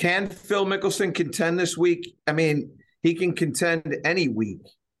 Can Phil Mickelson contend this week? I mean, he can contend any week.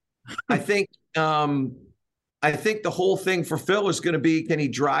 I think the whole thing for Phil is going to be, can he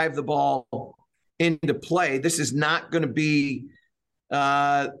drive the ball into play? This is not going to be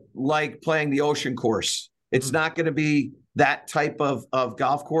like playing the Ocean Course. It's not going to be that type of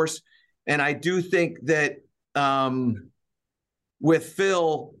golf course. And I do think that with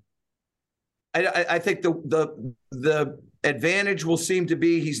Phil, I think the advantage will seem to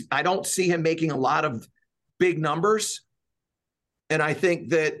be I don't see him making a lot of big numbers. And I think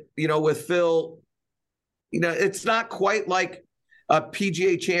that, you know, with Phil, you know, it's not quite like a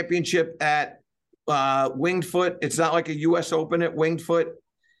PGA Championship at Winged Foot. It's not like a U.S. Open at Winged Foot.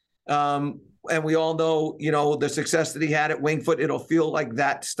 And we all know, you know, the success that he had at Winged Foot. It'll feel like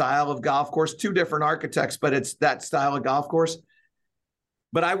that style of golf course. Two different architects, but it's that style of golf course.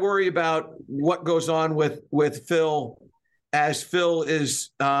 But I worry about what goes on with Phil as Phil is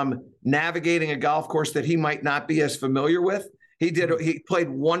navigating a golf course that he might not be as familiar with. He played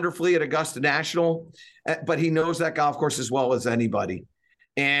wonderfully at Augusta National, but he knows that golf course as well as anybody.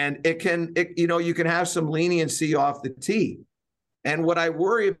 And you can have some leniency off the tee. And what I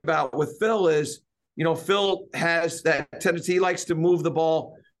worry about with Phil is Phil has that tendency. He likes to move the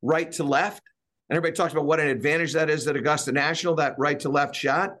ball right to left. And everybody talks about what an advantage that is at Augusta National, that right to left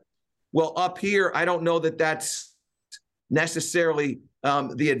shot. Well, up here, I don't know that that's necessarily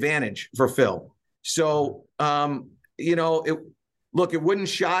the advantage for Phil. So, it wouldn't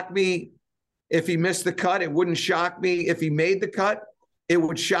shock me if he missed the cut. It wouldn't shock me if he made the cut. It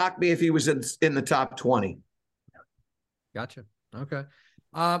would shock me if he was in the top 20. Gotcha. Okay.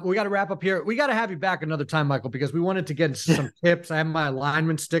 We got to wrap up here. We got to have you back another time, Michael, because we wanted to get some tips. I have my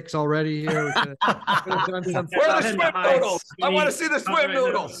alignment sticks already here. Where are the swim noodles? I want to see the swim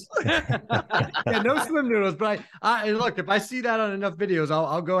noodles. Yeah, no swim noodles. But I look, if I see that on enough videos,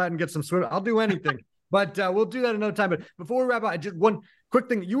 I'll go out and get some swim. I'll do anything. But we'll do that another time. But before we wrap up, just one quick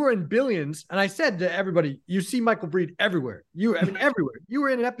thing. You were in Billions, and I said to everybody, you see Michael Breed everywhere. Everywhere. You were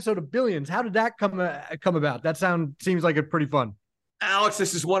in an episode of Billions. How did that come about? That seems like it's pretty fun. Alex,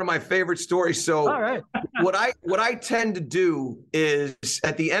 this is one of my favorite stories. So all right. what I tend to do is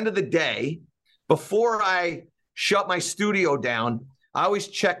at the end of the day, before I shut my studio down, I always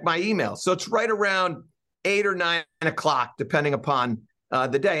check my email. So it's right around 8 or 9 o'clock, depending upon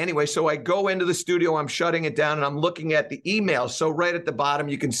the day. Anyway, so I go into the studio, I'm shutting it down, and I'm looking at the emails. So right at the bottom,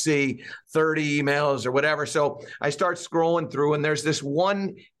 you can see 30 emails or whatever. So I start scrolling through, and there's this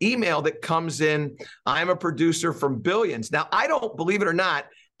one email that comes in. I'm a producer from Billions. Now, I don't, believe it or not,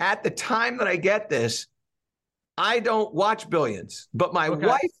 at the time that I get this, I don't watch Billions, but my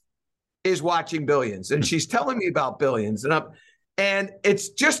wife is watching Billions, and she's telling me about Billions. And it's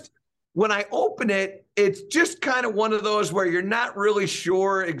just, when I open it, it's just kind of one of those where you're not really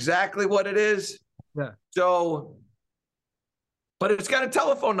sure exactly what it is. Yeah. So, but it's got a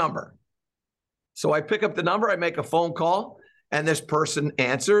telephone number. So I pick up the number, I make a phone call, and this person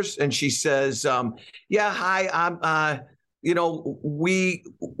answers, and she says, yeah, hi, I'm,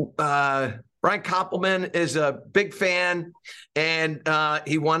 Brian Koppelman is a big fan, and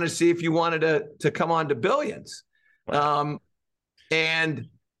he wanted to see if you wanted to come on to Billions. Wow. And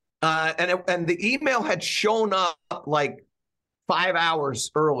the email had shown up like 5 hours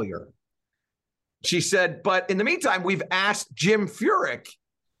earlier. She said, but in the meantime, we've asked Jim Furyk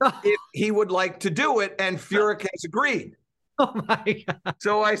if he would like to do it, and Furyk has agreed. Oh my God.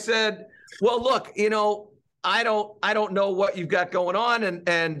 So I said, well, look, I don't know what you've got going on,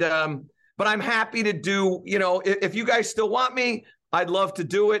 but I'm happy to do, if you guys still want me, I'd love to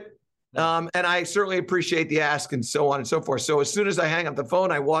do it. And I certainly appreciate the ask, and so on and so forth. So as soon as I hang up the phone,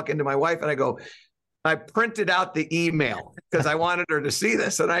 I walk into my wife and I go, I printed out the email because I wanted her to see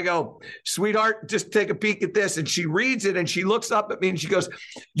this. And I go, sweetheart, just take a peek at this. And she reads it and she looks up at me and she goes,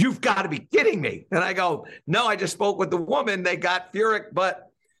 you've got to be kidding me. And I go, no, I just spoke with the woman. They got Furyk,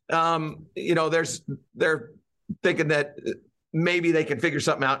 but they're thinking that maybe they can figure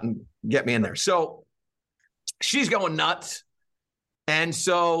something out and get me in there. So she's going nuts. And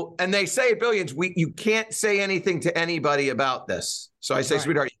they say at Billions, you can't say anything to anybody about this. So I say, right,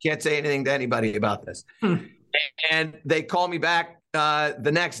 sweetheart, you can't say anything to anybody about this. And they call me back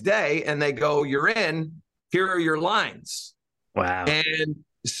the next day and they go, you're in, here are your lines. Wow. And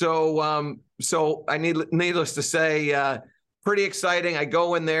so I needless to say, pretty exciting. I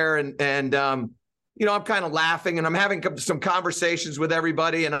go in there and I'm kind of laughing and I'm having some conversations with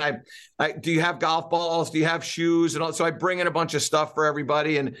everybody. And I do you have golf balls? Do you have shoes? And so I bring in a bunch of stuff for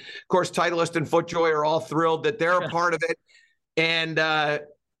everybody. And of course, Titleist and FootJoy are all thrilled that they're a part of it. And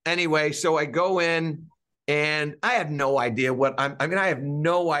anyway, so I go in and I have no idea I have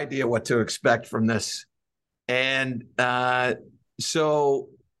no idea what to expect from this. And so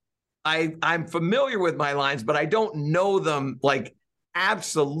I'm familiar with my lines, but I don't know them like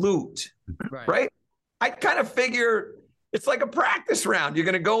absolute, right? I kind of figure it's like a practice round. You're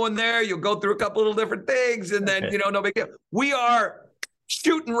going to go in there, you'll go through a couple little different things, and then, no big deal. We are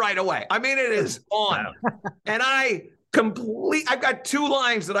shooting right away. I mean, it is on. Wow. And I've got 2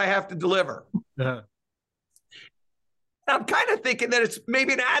 lines that I have to deliver. Uh-huh. I'm kind of thinking that it's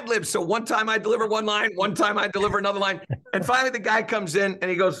maybe an ad lib. So one time I deliver one line, one time I deliver another line. And finally the guy comes in and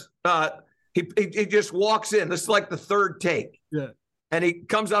he goes, he just walks in. This is like the 3rd take. Yeah. And he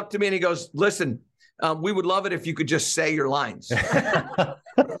comes up to me and he goes, listen, we would love it if you could just say your lines. And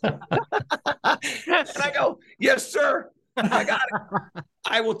I go, yes, sir. I got it.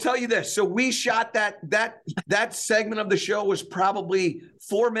 I will tell you this. So we shot that segment of the show was probably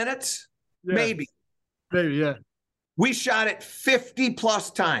 4 minutes, maybe. Maybe, yeah. We shot it 50 plus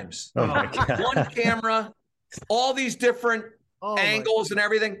times. Oh my God. One camera, all these different angles and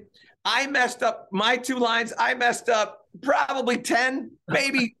everything. I messed up my 2 lines. I messed up probably 10,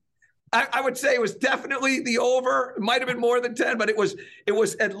 maybe I would say it was definitely the over. It might have been more than 10, but it was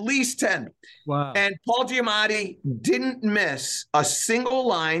at least 10. Wow. And Paul Giamatti didn't miss a single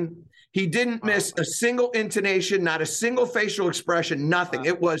line. He didn't miss a single intonation, not a single facial expression, nothing.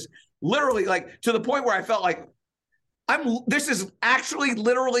 It was literally like to the point where I felt like this is actually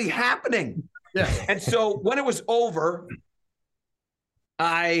literally happening. Yeah. And so when it was over,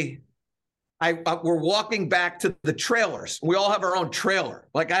 we're walking back to the trailers. We all have our own trailer.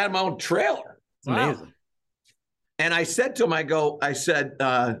 Like I had my own trailer. It's amazing. And I said to him, I said,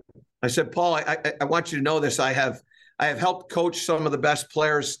 Paul, I want you to know this. I have helped coach some of the best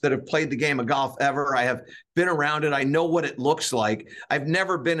players that have played the game of golf ever. I have been around it. I know what it looks like. I've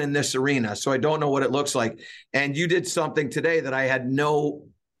never been in this arena, so I don't know what it looks like. And you did something today that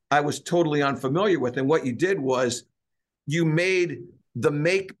I was totally unfamiliar with. And what you did was you made the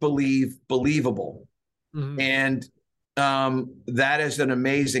make-believe believable. Mm-hmm. And that is an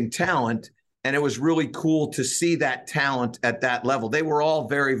amazing talent. And it was really cool to see that talent at that level. They were all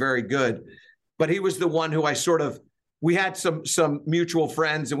very, very good. But he was the one who we had some mutual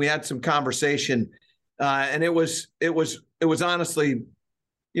friends and we had some conversation. And it was honestly,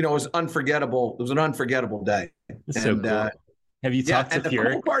 it was unforgettable. It was an unforgettable day. So cool. Have you talked to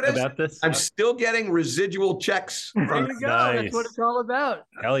Furyk about this? I'm still getting residual checks from there you go. Nice. That's what it's all about.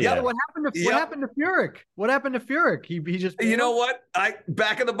 Hell yeah. What happened to Furyk? What happened to Furyk? He just You know what?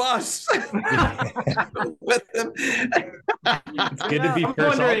 Back of the bus with him. It's good to be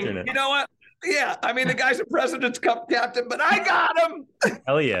first alternate. You know what? Yeah, I mean the guy's a President's Cup captain, but I got him.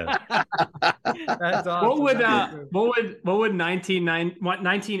 Hell yeah. That's awesome. What would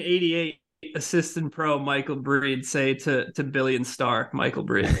 1988 assistant pro Michael Breed say to Billy and Star Michael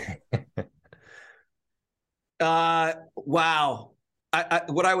Breed? Wow.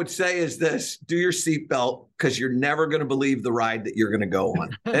 What I would say is this: do your seatbelt because you're never going to believe the ride that you're going to go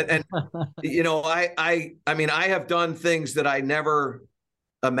on. And I mean, I have done things that I never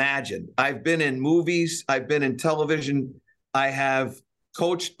imagined. I've been in movies. I've been in television. I have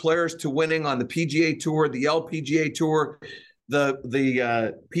coached players to winning on the PGA Tour, the LPGA Tour,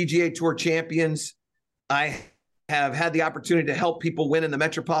 the PGA Tour champions. I have had the opportunity to help people win in the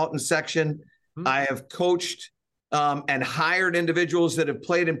Metropolitan section. Mm-hmm. I have coached and hired individuals that have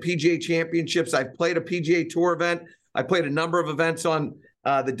played in PGA championships. I've played a PGA Tour event. I played a number of events on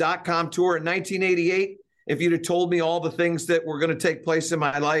the .com tour in 1988. If you'd have told me all the things that were going to take place in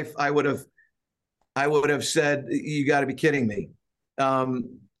my life, I would have said, you got to be kidding me. But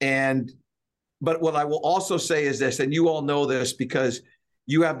what I will also say is this, and you all know this because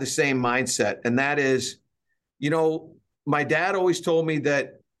you have the same mindset, and that is, my dad always told me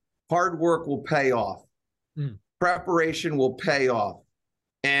that hard work will pay off. Mm. Preparation will pay off.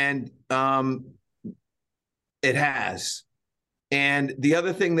 And it has. And the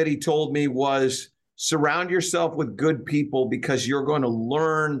other thing that he told me was surround yourself with good people because you're going to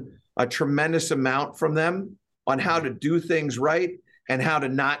learn a tremendous amount from them on how to do things right and how to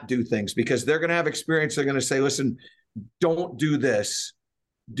not do things, because they're going to have experience. They're going to say, listen, don't do this,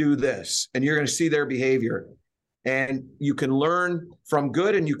 do this. And you're going to see their behavior. And you can learn from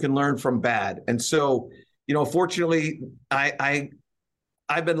good and you can learn from bad. And so, fortunately, I've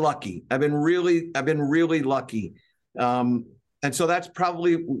been lucky. I've been really lucky. And so that's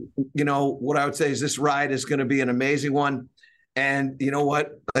probably, what I would say is this ride is going to be an amazing one. And you know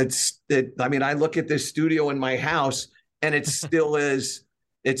what? I look at this studio in my house and it still is,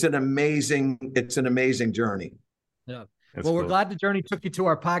 it's an amazing journey. Yeah. Well, we're glad the journey took you to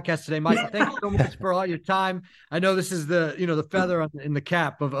our podcast today, Michael. Thank you so much for all your time. I know this is the feather in the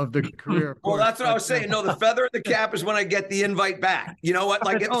cap of the career. Well, that's what I was saying. No, the feather in the cap is when I get the invite back. You know what?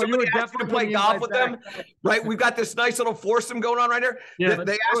 Like if somebody asks you to play golf with them, right? We've got this nice little foursome going on right here. Yeah,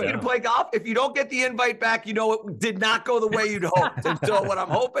 they ask you to play golf. If you don't get the invite back, it did not go the way you'd hoped. And so what I'm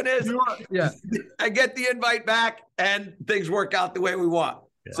hoping is I get the invite back and things work out the way we want.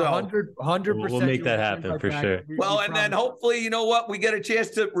 Yeah. So 100%. We'll make that happen for sure. Well, and then hopefully, we get a chance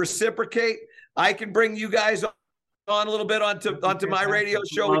to reciprocate. I can bring you guys on a little bit onto my radio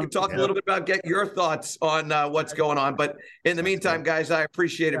show. We can talk a little bit about get your thoughts on what's going on. But in the meantime, guys, I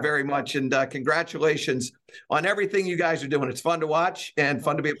appreciate it very much. And congratulations on everything you guys are doing. It's fun to watch and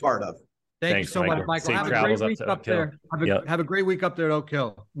fun to be a part of. Thanks so much, Michael. Have a great week up there. Have a great week up there at Oak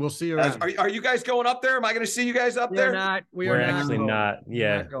Hill. We'll see you around. Are you guys going up there? Am I going to see you guys up there? We're actually not.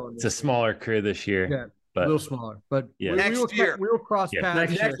 Yeah, it's a smaller crew this year. Yeah, a little smaller. But next year we'll cross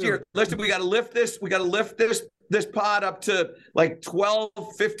paths. Next year. Listen, we got to lift this. We got to lift this pod up to like 12,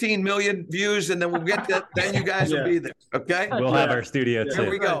 15 million views, and then we'll get to. Then you guys will be there. Okay. We'll have our studio too.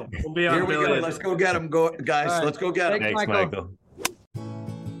 Here we go. Here we go. Let's go get them, guys. Right. Let's go get them. Thanks, Michael.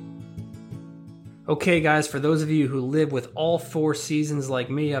 Okay, guys, for those of you who live with all 4 seasons like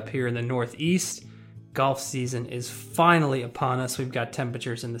me up here in the Northeast, golf season is finally upon us. We've got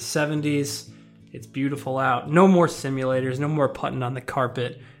temperatures in the 70s. It's beautiful out. No more simulators, no more putting on the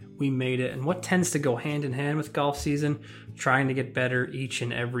carpet. We made it. And what tends to go hand in hand with golf season? Trying to get better each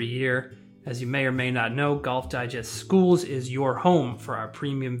and every year. As you may or may not know, Golf Digest Schools is your home for our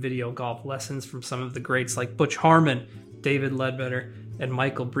premium video golf lessons from some of the greats like Butch Harmon, David Ledbetter, and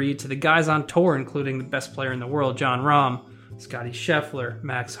Michael Breed, to the guys on tour, including the best player in the world, Jon Rahm, Scotty Scheffler,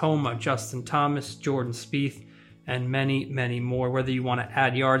 Max Homa, Justin Thomas, Jordan Spieth, and many, many more. Whether you want to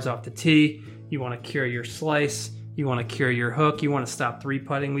add yards off the tee, you want to cure your slice, you want to cure your hook, you want to stop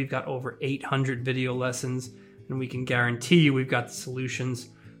 3-putting, we've got over 800 video lessons, and we can guarantee you we've got the solutions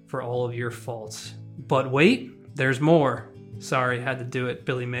for all of your faults. But wait, there's more. Sorry, had to do it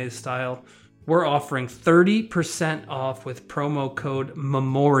Billy Mays style. We're offering 30% off with promo code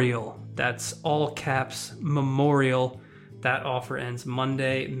MEMORIAL. That's all caps, MEMORIAL. That offer ends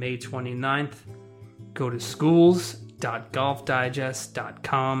Monday, May 29th. Go to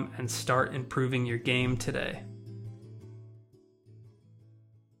schools.golfdigest.com and start improving your game today.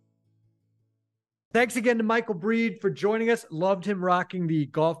 Thanks again to Michael Breed for joining us. Loved him rocking the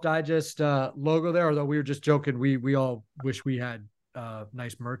Golf Digest logo there, although we were just joking. We all wish we had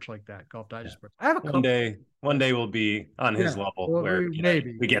nice merch like that, Golf Digest merch. I have a one day we'll be on his level where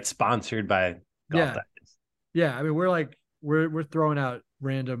maybe we get sponsored by Golf Digest. Yeah, I mean we're throwing out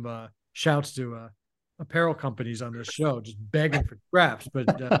random shouts to apparel companies on this show, just begging for scraps.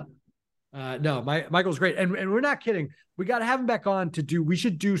 But no, Michael's great, and we're not kidding. We got to have him back on to do. We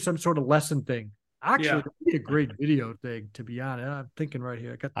should do some sort of lesson thing. Actually, it'd be a great video thing, to be honest. I'm thinking right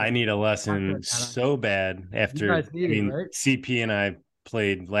here. I need a lesson so bad after. Right? CP and I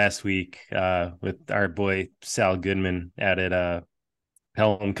played last week with our boy Sal Goodman out at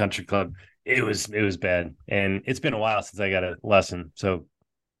Pelham Country Club. It was bad, and it's been a while since I got a lesson, so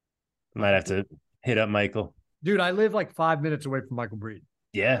I might have to hit up Michael. Dude, I live like 5 minutes away from Michael Breed.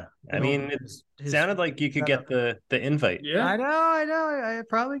 Yeah, I mean, it sounded like you could get the invite. Yeah, I know. I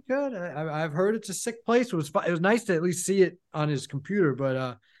probably could. I've heard it's a sick place. It was nice to at least see it on his computer,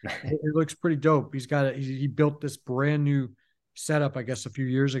 but it looks pretty dope. He built this brand new setup, I guess, a few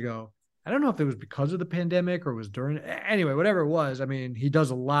years ago. I don't know if it was because of the pandemic or it was during. Anyway, whatever it was, I mean, he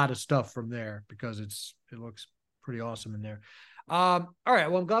does a lot of stuff from there because it looks pretty awesome in there. All right,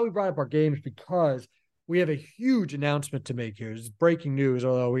 well, I'm glad we brought up our games because we have a huge announcement to make here. It's breaking news,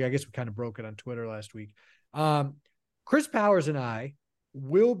 although I guess we kind of broke it on Twitter last week. Chris Powers and I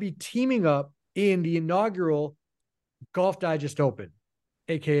will be teaming up in the inaugural Golf Digest Open,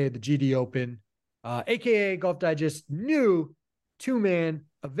 aka the GD Open, aka Golf Digest new 2-man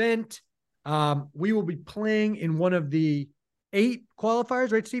event. We will be playing in one of the 8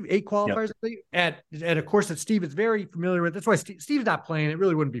 qualifiers, right, Steve? 8 qualifiers, yep. At a course that Steve is very familiar with. That's why Steve's not playing. It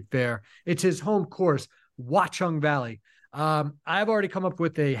really wouldn't be fair. It's his home course, Watchung Valley. I've already come up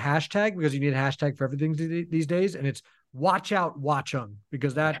with a hashtag because you need a hashtag for everything these days, and it's Watch Out Watchung,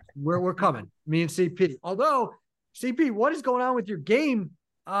 because that's where we're coming, me and CP. Although, CP, what is going on with your game?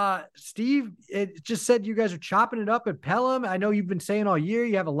 Steve, it just said you guys are chopping it up at Pelham. I know you've been saying all year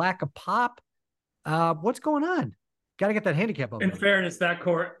you have a lack of pop. What's going on? Got to get that handicap up. In fairness, that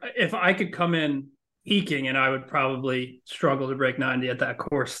course, if I could come in eking, and I would probably struggle to break 90 at that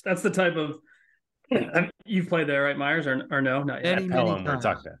course. That's the type of you've played there, right, Myers, or no? Not yet. Pelham, we're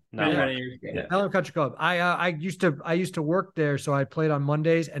talking about. Many years ago. Pelham Country Club. I used to work there, so I played on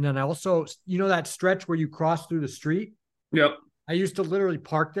Mondays, and then I also, that stretch where you cross through the street. Yep. I used to literally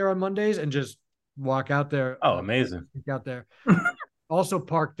park there on Mondays and just walk out there. Oh, amazing! Out there. Also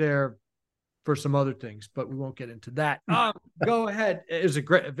parked there for some other things, but we won't get into that. Go ahead. It was a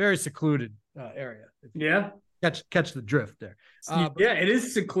very secluded area. Yeah. Catch the drift there. It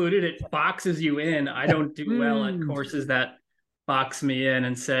is secluded. It boxes you in. I don't do well at courses that box me in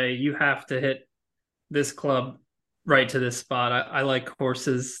and say, you have to hit this club right to this spot. I like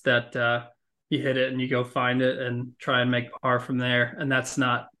courses that you hit it and you go find it and try and make par from there. And that's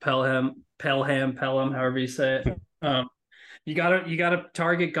not Pelham, however you say it. You gotta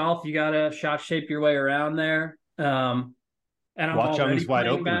target golf. You gotta shot shape your way around there. And I'm Watchung's wide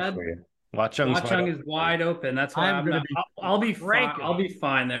open for you. Watchung is wide open. That's why I'll be fine. I'll be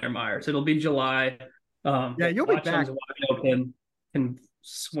fine there, Myers. It'll be July. You'll be back. Wide open, can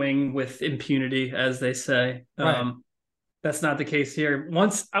swing with impunity, as they say. Right. That's not the case here.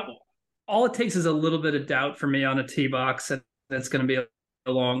 All it takes is a little bit of doubt for me on a tee box, and it's going to be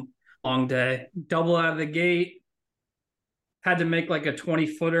a long day. Double out of the gate. Had to make like a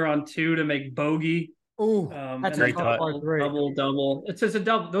 20-footer on 2 to make bogey Oh, that's and a tough par three. Double. It's just a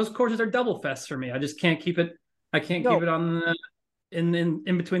double. Those courses are double fests for me. I just can't keep it. I can't keep it on the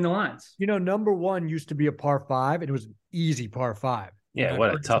in between the lines. Number one used to be a par five, and it was an easy par five. Yeah,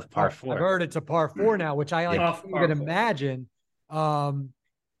 what a tough par four. I've heard it's a par four now, which I can't even imagine. Can't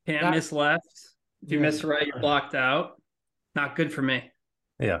miss left. If you miss right, you're blocked out. Not good for me.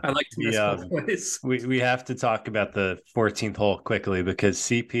 Yeah, I like to miss both ways. We have to talk about the 14th hole quickly because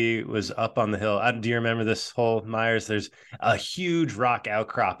CP was up on the hill. Do you remember this hole, Myers? There's a huge rock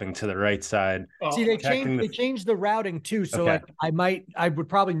outcropping to the right side. See, they changed the routing too, so I would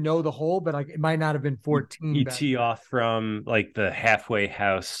probably know the hole, but it might not have been 14. You tee off from like the halfway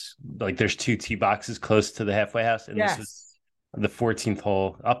house. Like there's 2 tee boxes close to the halfway house, and this is the 14th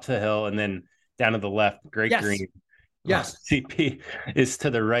hole up the hill, and then down to the left, great green. Yes. CP is to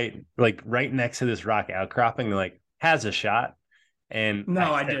the right, like right next to this rock outcropping, like has a shot. And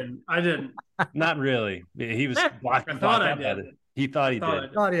no, I didn't. Not really. He was blocked. I thought I did. He thought he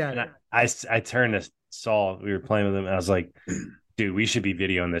did. And I turned to Saul. We were playing with him. And I was like, dude, we should be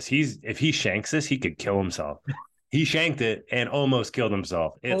videoing this. If he shanks this, he could kill himself. He shanked it and almost killed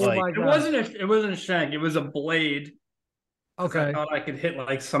himself. It wasn't a shank. It was a blade. Okay. I thought I could hit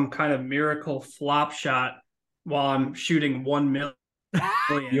like some kind of miracle flop shot while I'm shooting 1 million.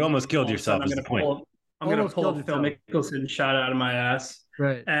 You almost killed yourself. I'm going to pull a Phil Mickelson shot out of my ass.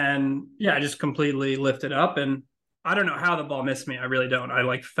 Right. And I just completely lifted up, and I don't know how the ball missed me. I really don't. I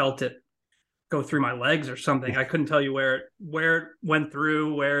like felt it go through my legs or something. I couldn't tell you where it went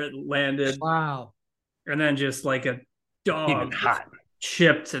through, where it landed. Wow. And then just like a dog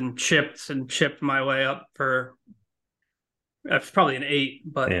chipped my way up for. That's probably an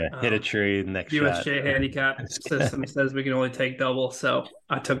 8, but hit a tree. Next USJ shot. handicap system says we can only take double, so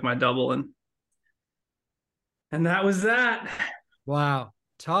I took my double and that was that. Wow,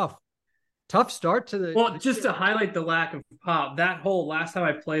 tough start to the. Well, just to highlight the lack of pop, that hole last time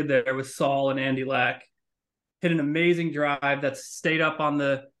I played there was Saul and Andy Lack hit an amazing drive that stayed up on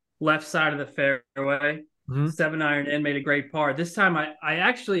the left side of the fairway. 7-iron in, made a great par. This time I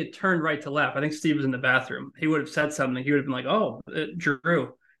actually turned right to left. I think Steve was in the bathroom. He would have said something. He would have been like, "Oh,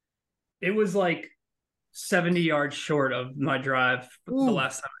 Drew." It was like 70 yards short of my drive the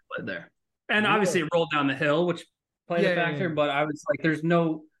last time I played there. And obviously it rolled down the hill, which played a factor, but I was like, there's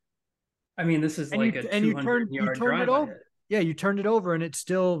no, I mean, this is like a 200-yard drive. It over. Yeah, you turned it over and it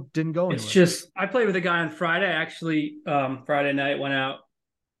still didn't go anywhere. It's just, I played with a guy on Friday. Actually, Friday night went out,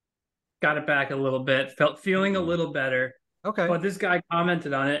 got it back a little bit, feeling a little better. Okay. But this guy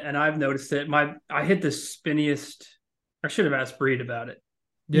commented on it, and I've noticed it. I hit the spinniest. I should have asked Breed about it.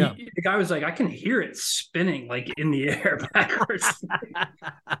 Yeah. The guy was like, I can hear it spinning like in the air backwards.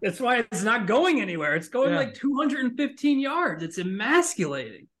 That's why it's not going anywhere. It's going like 215 yards. It's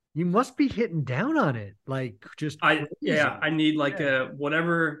emasculating. You must be hitting down on it. Like just I need like a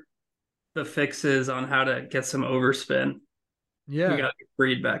whatever the fix is on how to get some overspin. Yeah. We got to get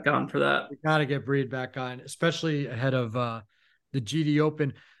Breed back on for that. We got to get Breed back on, especially ahead of the GD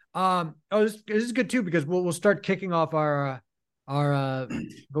Open. This is good too, because we'll start kicking off our the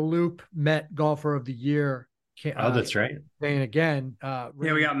Loop Met Golfer of the Year. That's right. Saying again.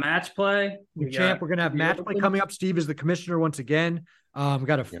 We got match play. We're going to have match play coming up. Steve is the commissioner once again. We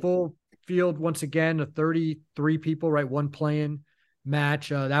got a full field once again, 33 people, right? One playing match.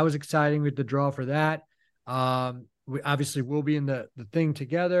 That was exciting with the draw for that. We obviously will be in the thing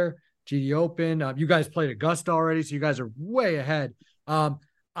together. GD Open. You guys played Augusta already, so you guys are way ahead. I've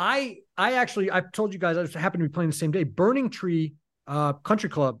told you guys I happened to be playing the same day. Burning Tree Country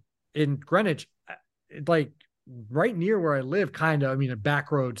Club in Greenwich, like right near where I live, kind of. I mean,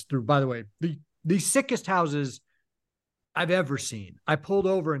 back roads through. By the way, the sickest houses I've ever seen. I pulled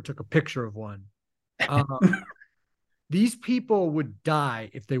over and took a picture of one. These people would die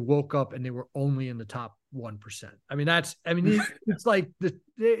if they woke up and they were only in the top 1%. I mean, it's like it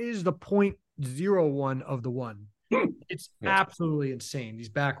is the 0.01 of the one. It's absolutely insane. These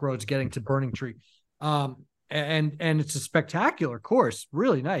back roads getting to Burning Tree. And it's a spectacular course,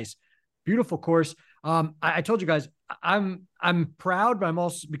 really nice, beautiful course. I told you guys, I'm proud, but I'm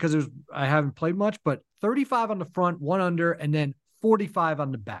also, because I haven't played much, but 35 on the front, 1 under, and then 45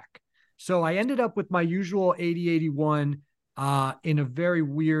 on the back. So I ended up with my usual 80-81 in a very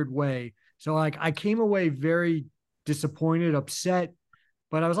weird way. So like I came away very disappointed, upset,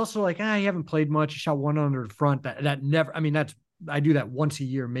 but I was also like, you haven't played much. You shot 1 under the front. That never, I mean, I do that once a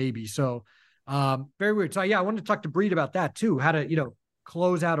year, maybe. So very weird. So I wanted to talk to Breed about that too. How to,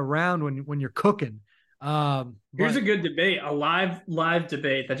 close out a round when you're cooking. Here's a good debate, a live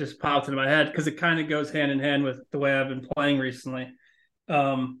debate that just popped into my head, because it kind of goes hand in hand with the way I've been playing recently.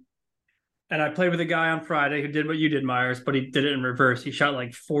 And I played with a guy on Friday who did what you did, Myers, but he did it in reverse. He shot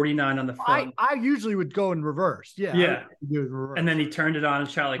like 49 on the front. I usually would go in reverse. Yeah. Yeah. Do it in reverse. And then he turned it on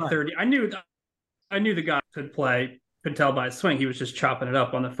and shot like 30. I knew the guy could play, could tell by his swing. He was just chopping it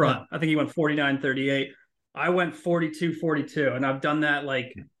up on the front. Yeah. I think he went 49-38. I went 42-42. And I've done that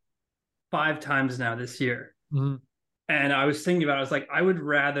like 5 times now this year. Mm-hmm. And I was thinking about it. I was like, I would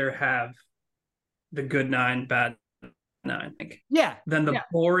rather have the good 9, bad 9. Than the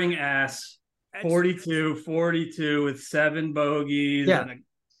boring ass 42 with 7 bogeys and a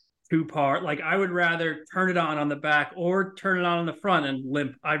 2 par. Like, I would rather turn it on the back or turn it on the front and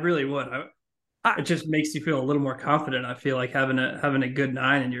limp. I really would. It just makes you feel a little more confident. I feel like having a good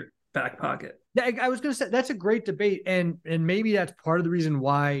 9 in your back pocket. Yeah, I was going to say that's a great debate, and maybe that's part of the reason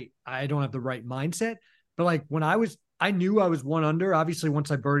why I don't have the right mindset. But like when I knew I was 1 under. Obviously,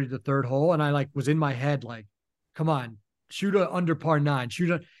 once I birdied the 3rd hole, and I like was in my head like, come on, shoot a under par 9,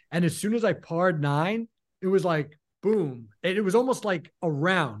 and as soon as I parred 9, it was like boom. It was almost like a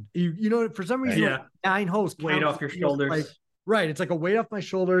round. You know, for some reason, like 9 holes weight off your shoulders. Like, right. It's like a weight off my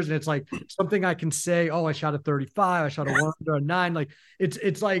shoulders, and it's like something I can say, oh, I shot a 35, I shot a 1 under a 9. Like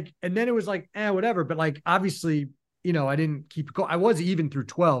it's like, and then it was like, whatever. But like, obviously, you know, I didn't keep going. I was even through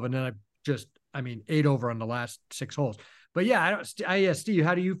 12, and then I 8 over on the last 6 holes. But yeah, Steve,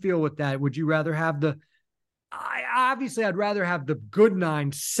 how do you feel with that? Would you rather have I'd rather have the good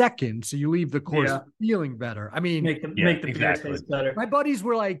 9 second, so you leave the course feeling better. I mean, make the beer taste better. My buddies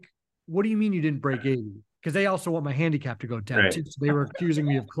were like, "What do you mean you didn't break 80?" Because they also want my handicap to go down too. So they were accusing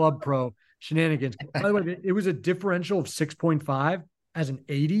me of Club Pro shenanigans. By the way, it was a differential of 6.5 as an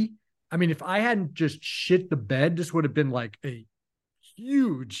 80. I mean, if I hadn't just shit the bed, this would have been like a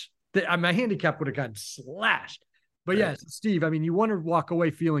huge. My handicap would have gotten slashed. But yes, Steve, I mean, you want to walk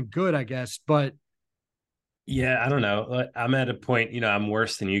away feeling good, I guess, but. Yeah, I don't know. I'm at a point, I'm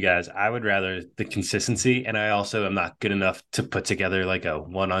worse than you guys. I would rather the consistency. And I also am not good enough to put together like a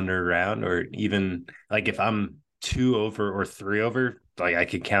 1 under round, or even like if I'm 2 over or 3 over, like I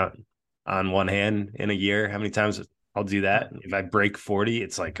could count on one hand in a year how many times I'll do that. If I break 40,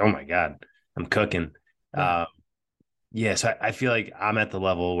 it's like, oh my God, I'm cooking. So I feel like I'm at the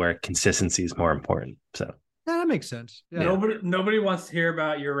level where consistency is more important. So yeah, that makes sense. Yeah. Nobody wants to hear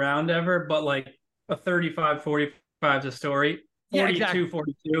about your round ever, but like a 35-45 is a story.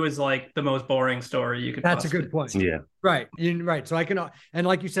 42-42 is like the most boring story you could. That's a good point. Yeah. Right. Right. So I can, and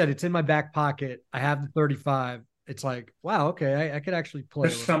like you said, it's in my back pocket. I have the 35. It's like, wow, okay, I could actually play.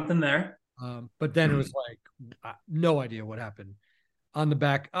 There's something there. But then it was like, no idea what happened on the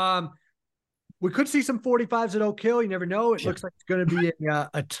back. We could see some 45s at Oak Hill. You never know. It looks like it's going to be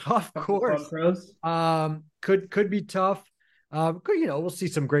a tough course. Could be tough. We'll see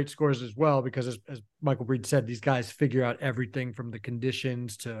some great scores as well, because as Michael Breed said, these guys figure out everything from the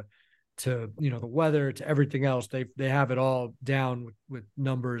conditions to the weather to everything else. They have it all down with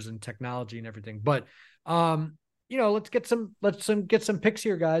numbers and technology and everything. But let's get some picks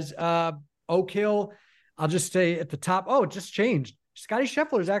here, guys. Oak Hill, I'll just say at the top. Oh, it just changed. Scotty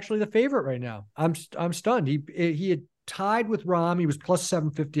Scheffler is actually the favorite right now. I'm stunned. He had tied with Rahm. He was plus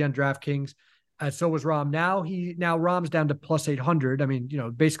 750 on DraftKings. So was Rahm. Now Rahm's down to plus 800. I mean,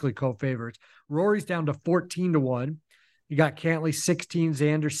 basically co-favorites. Rory's down to 14-1. You got Cantley 16,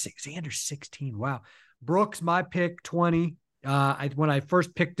 Xander 16. Wow. Brooks, my pick 20. When I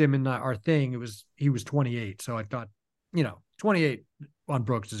first picked him in our thing, he was 28. So I thought, 28 on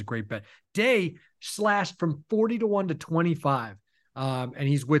Brooks is a great bet. Day slashed from 40-1 to 25. And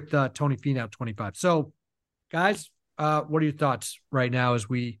he's with Tony Finau 25. So guys, what are your thoughts right now as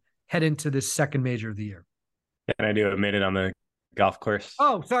we head into this second major of the year? Can I do a minute on the golf course?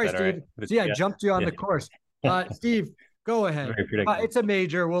 Oh, sorry, Steve. Right? I jumped you on the course. Steve, go ahead. It's a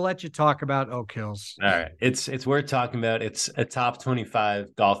major. We'll let you talk about Oak Hills. All right. It's worth talking about. It's a top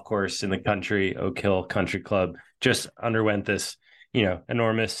 25 golf course in the country. Oak Hill Country Club just underwent this,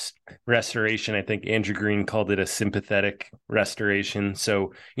 enormous restoration. I think Andrew Green called it a sympathetic restoration.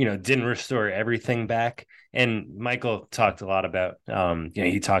 So, didn't restore everything back. And Michael talked a lot about,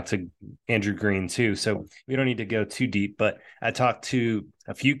 he talked to Andrew Green too. So we don't need to go too deep, but I talked to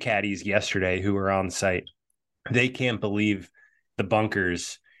a few caddies yesterday who were on site. They can't believe the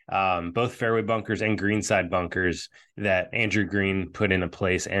bunkers, both fairway bunkers and greenside bunkers that Andrew Green put into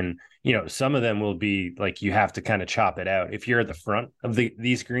place. And, some of them will be like, you have to kind of chop it out. If you're at the front of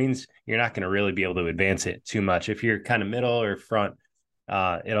these greens, you're not going to really be able to advance it too much. If you're kind of middle or front,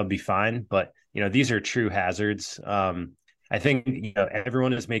 it'll be fine. But, these are true hazards. I think,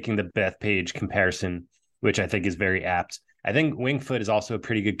 everyone is making the Bethpage comparison, which I think is very apt. I think Wingfoot is also a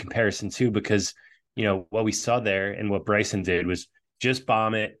pretty good comparison too, because, what we saw there and what Bryson did was just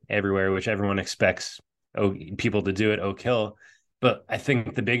bomb it everywhere, which everyone expects people to do at Oak Hill. But I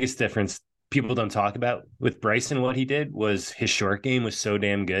think the biggest difference people don't talk about with Bryson, what he did was his short game was so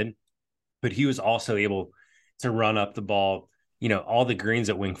damn good, but he was also able to run up the ball. All the greens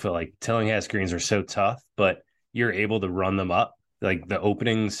at Winged Foot, like Tillinghast greens, are so tough, but you're able to run them up. Like the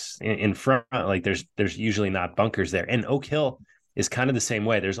openings in front, like there's usually not bunkers there. And Oak Hill is kind of the same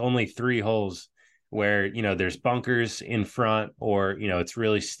way. There's only 3 holes where, there's bunkers in front, or, it's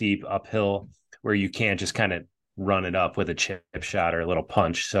really steep uphill where you can't just kind of run it up with a chip shot or a little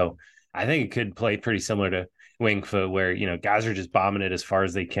punch. So I think it could play pretty similar to Winged Foot, where, guys are just bombing it as far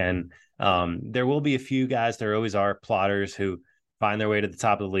as they can. There will be a few guys, there always are plotters who find their way to the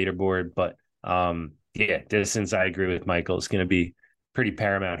top of the leaderboard, but distance, I agree with Michael, it's going to be pretty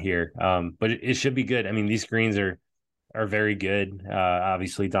paramount here. But it should be good. I mean, these greens are very good.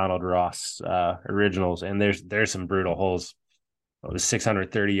 Obviously Donald Ross originals, and there's some brutal holes. The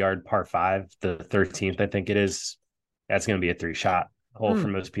 630-yard par 5, the 13th, I think it is. That's going to be a 3-shot hole for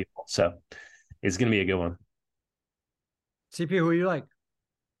most people. So it's going to be a good one. CP, who you like?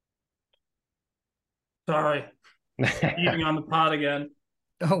 Sorry. Eating on the pot again.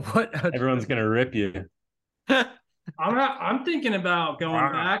 Oh, what? Everyone's going to rip you. I'm thinking about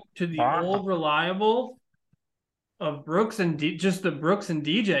going back to the old reliable of Brooks and just the Brooks and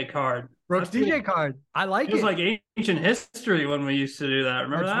DJ card. Brooks DJ card. I like it. It was like ancient history when we used to do that.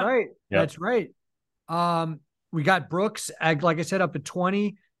 Remember that? That's right. Yep. That's right. We got Brooks, like I said, up at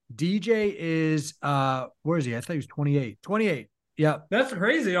 20. DJ is where is he? I thought he was 28. 28. Yeah. That's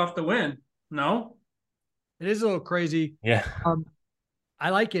crazy off the win. No? It is a little crazy. Yeah. I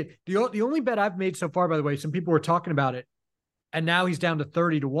like it. The only bet I've made so far, by the way, some people were talking about it, and now he's down to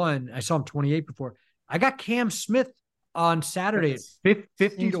 30-1. I saw him 28 before. I got Cam Smith on Saturday at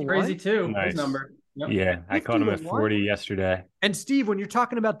 50 to 1. Crazy too. Nice. His number. Yep. Yeah, I caught him at 40 yesterday. And Steve, when you're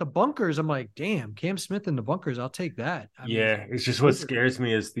talking about the bunkers, I'm like, damn, Cam Smith in the bunkers. I'll take that. It's just what scares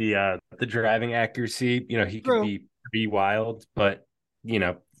me is the driving accuracy. He could be wild, but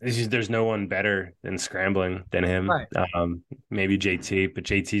there's no one better than scrambling than him. Right. Maybe JT, but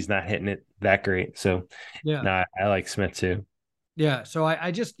JT's not hitting it that great. So I like Smith too. Yeah. So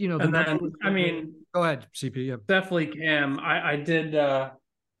I just, and then, go ahead, CP. Yeah. Definitely Cam. I did.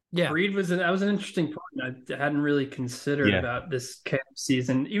 Breed that was an interesting point. I hadn't really considered about this Cam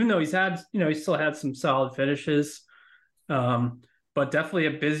season, even though he's had, he still had some solid finishes. But definitely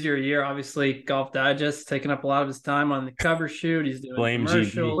a busier year. Obviously, Golf Digest taking up a lot of his time on the cover shoot. He's doing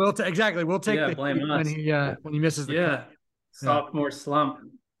commercials. We'll take the blame us when he misses the sophomore slump.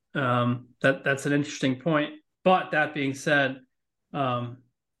 That's an interesting point. But that being said,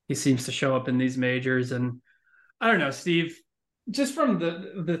 he seems to show up in these majors, and I don't know, Steve. Just from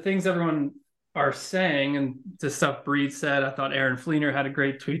the things everyone are saying and the stuff Breed said, I thought Aaron Fleener had a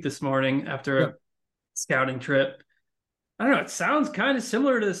great tweet this morning after a scouting trip. I don't know. It sounds kind of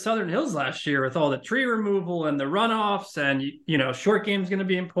similar to the Southern Hills last year with all the tree removal and the runoffs, and short game's going to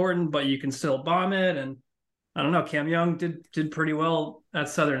be important, but you can still bomb it. And I don't know. Cam Young did pretty well at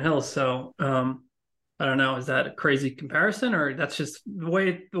Southern Hills, so I don't know. Is that a crazy comparison, or that's just the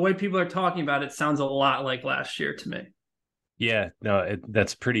way people are talking about it? Sounds a lot like last year to me. Yeah, no,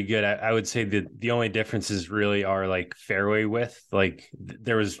 that's pretty good. I would say that the only differences really are like fairway width. Like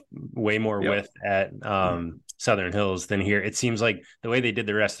there was way more width at Southern Hills than here. It seems like the way they did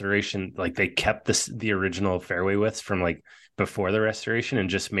the restoration, like they kept the original fairway widths from like before the restoration and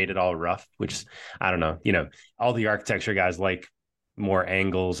just made it all rough, which I don't know. All the architecture guys like more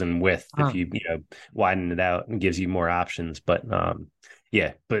angles and width if you widen it out and gives you more options. But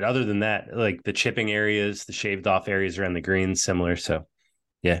but other than that, like the chipping areas, the shaved off areas around the greens, similar. So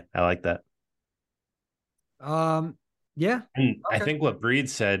I like that. Yeah. And I think what Breed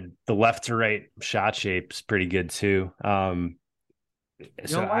said, the left to right shot shape's pretty good too.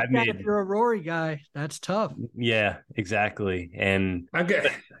 So I've made, if you're a Rory guy, that's tough. Yeah, exactly. And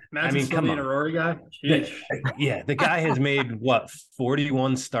come on, a Rory guy. The guy has made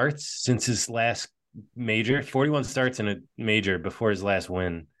 41 starts since his last major. 41 starts in a major before his last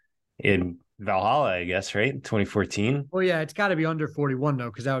win in Valhalla, I guess, right? 2014. Well, yeah, it's got to be under 41 though,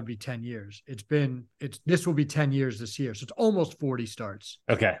 because that would be 10 years. This will be 10 years this year, so it's almost 40 starts.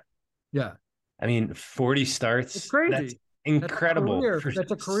 Okay. Yeah. I mean, 40 starts. It's crazy. That's incredible.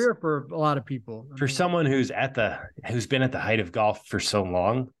 That's a career for a lot of people. For someone who's been at the height of golf for so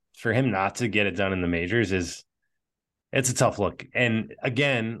long, for him not to get it done in the majors it's a tough look. And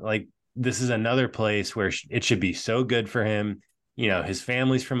again, like this is another place where it should be so good for him. His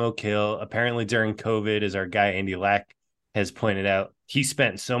family's from Oak Hill. Apparently during COVID, as our guy Andy Lack has pointed out, he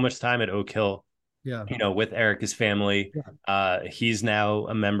spent so much time at Oak Hill Yeah. With Erica's family. Yeah. He's now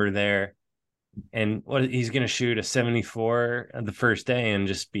a member there. And he's going to shoot a 74 the first day and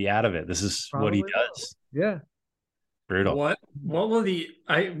just be out of it. This is what he does. Yeah. Brutal. What will we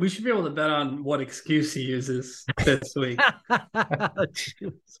should be able to bet on what excuse he uses this week.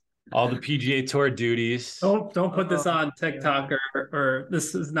 All the PGA Tour duties. Don't put this on TikTok or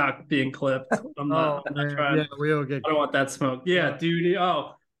this is not being clipped. I'm not trying. Yeah, we'll get. I don't want that smoke. Yeah, duty.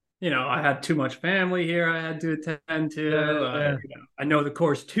 Oh, I had too much family here I had to attend to. I know the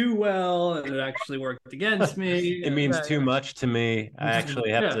course too well, and it actually worked against me. It means too much to me. I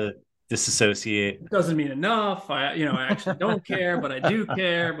actually have to disassociate. It doesn't mean enough. I actually don't care, but I do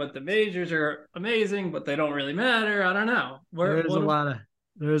care. But the majors are amazing, but they don't really matter. I don't know.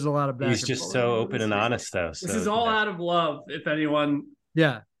 There's a lot of back. He's just so open and honest, though. This is all out of love. If anyone,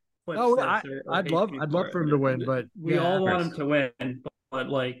 I'd love for him to win, but we all want him to win. But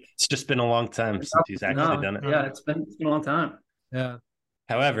it's just been a long time since he's actually done it. Yeah, it's been a long time. Yeah.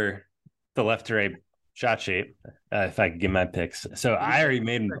 However, the left to right shot shape, if I could give my picks. So I already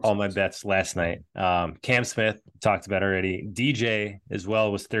made all my bets last night. Cam Smith talked about already. DJ as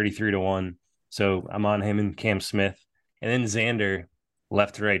well was 33-1. So I'm on him and Cam Smith. And then Xander,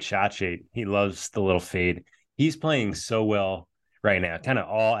 left to right shot shape. He loves the little fade. He's playing so well right now. Kind of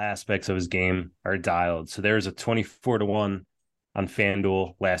all aspects of his game are dialed. So there was a 24-1 on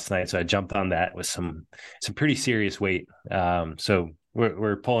FanDuel last night. So I jumped on that with some pretty serious weight. So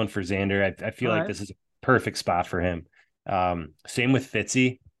we're pulling for Xander. I feel like this is a perfect spot for him. Same with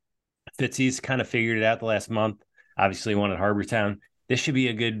Fitzy. Fitzy's kind of figured it out the last month. Obviously won at Harbortown. This should be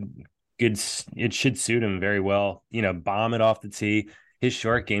a good, it should suit him very well. Bomb it off the tee. His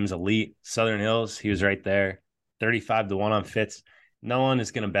short game's elite. Southern Hills, he was right there. 35-1 on Fitz. No one is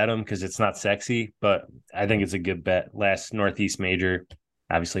going to bet him because it's not sexy, but I think it's a good bet. Last Northeast Major,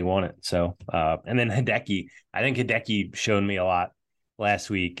 obviously won it. So, and then Hideki. I think Hideki showed me a lot last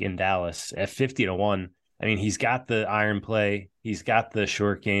week in Dallas at 50-1. I mean, he's got the iron play. He's got the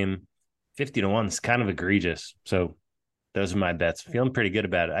short game. 50-1 is kind of egregious. So those are my bets. Feeling pretty good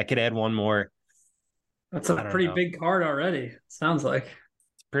about it. I could add one more. That's a pretty big card already. Sounds like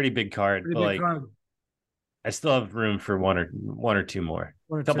it's a pretty big card. I still have room for one or two more.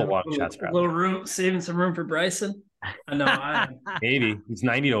 Double long shots, probably. A little room, saving some room for Bryson. I know. Maybe he's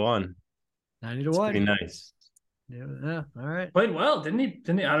 90-1. 90-1. Pretty nice. Yeah. All right. Played well, didn't he?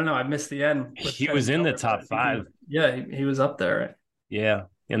 I don't know. I missed the end. He was in the top 5. Yeah, he was up there. Right? Yeah,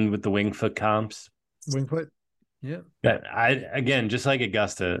 and with the wing foot comps. Wingfoot. Yeah. Again, just like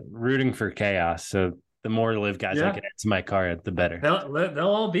Augusta, rooting for chaos. So the more LIV guys I can add to my card, the better. They'll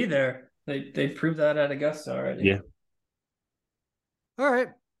all be there. They proved that at Augusta already. Yeah. All right.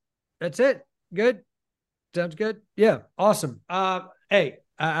 That's it. Good. Sounds good. Yeah. Awesome. Hey,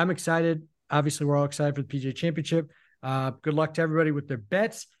 I'm excited. Obviously, we're all excited for the PGA Championship. Good luck to everybody with their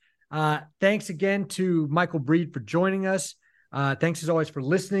bets. Thanks again to Michael Breed for joining us. Thanks as always for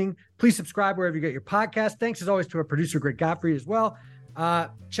listening. Please subscribe wherever you get your podcast. Thanks as always to our producer, Greg Godfrey, as well.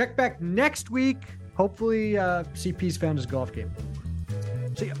 Check back next week. Hopefully, CP's found his golf game.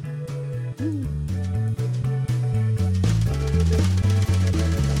 See ya.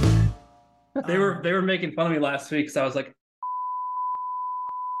 They were making fun of me last week because I was like,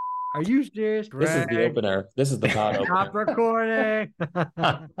 "Are you serious?" Greg? This is the opener. This is the pod opener. Stop recording.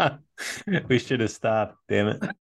 We should have stopped. Damn it.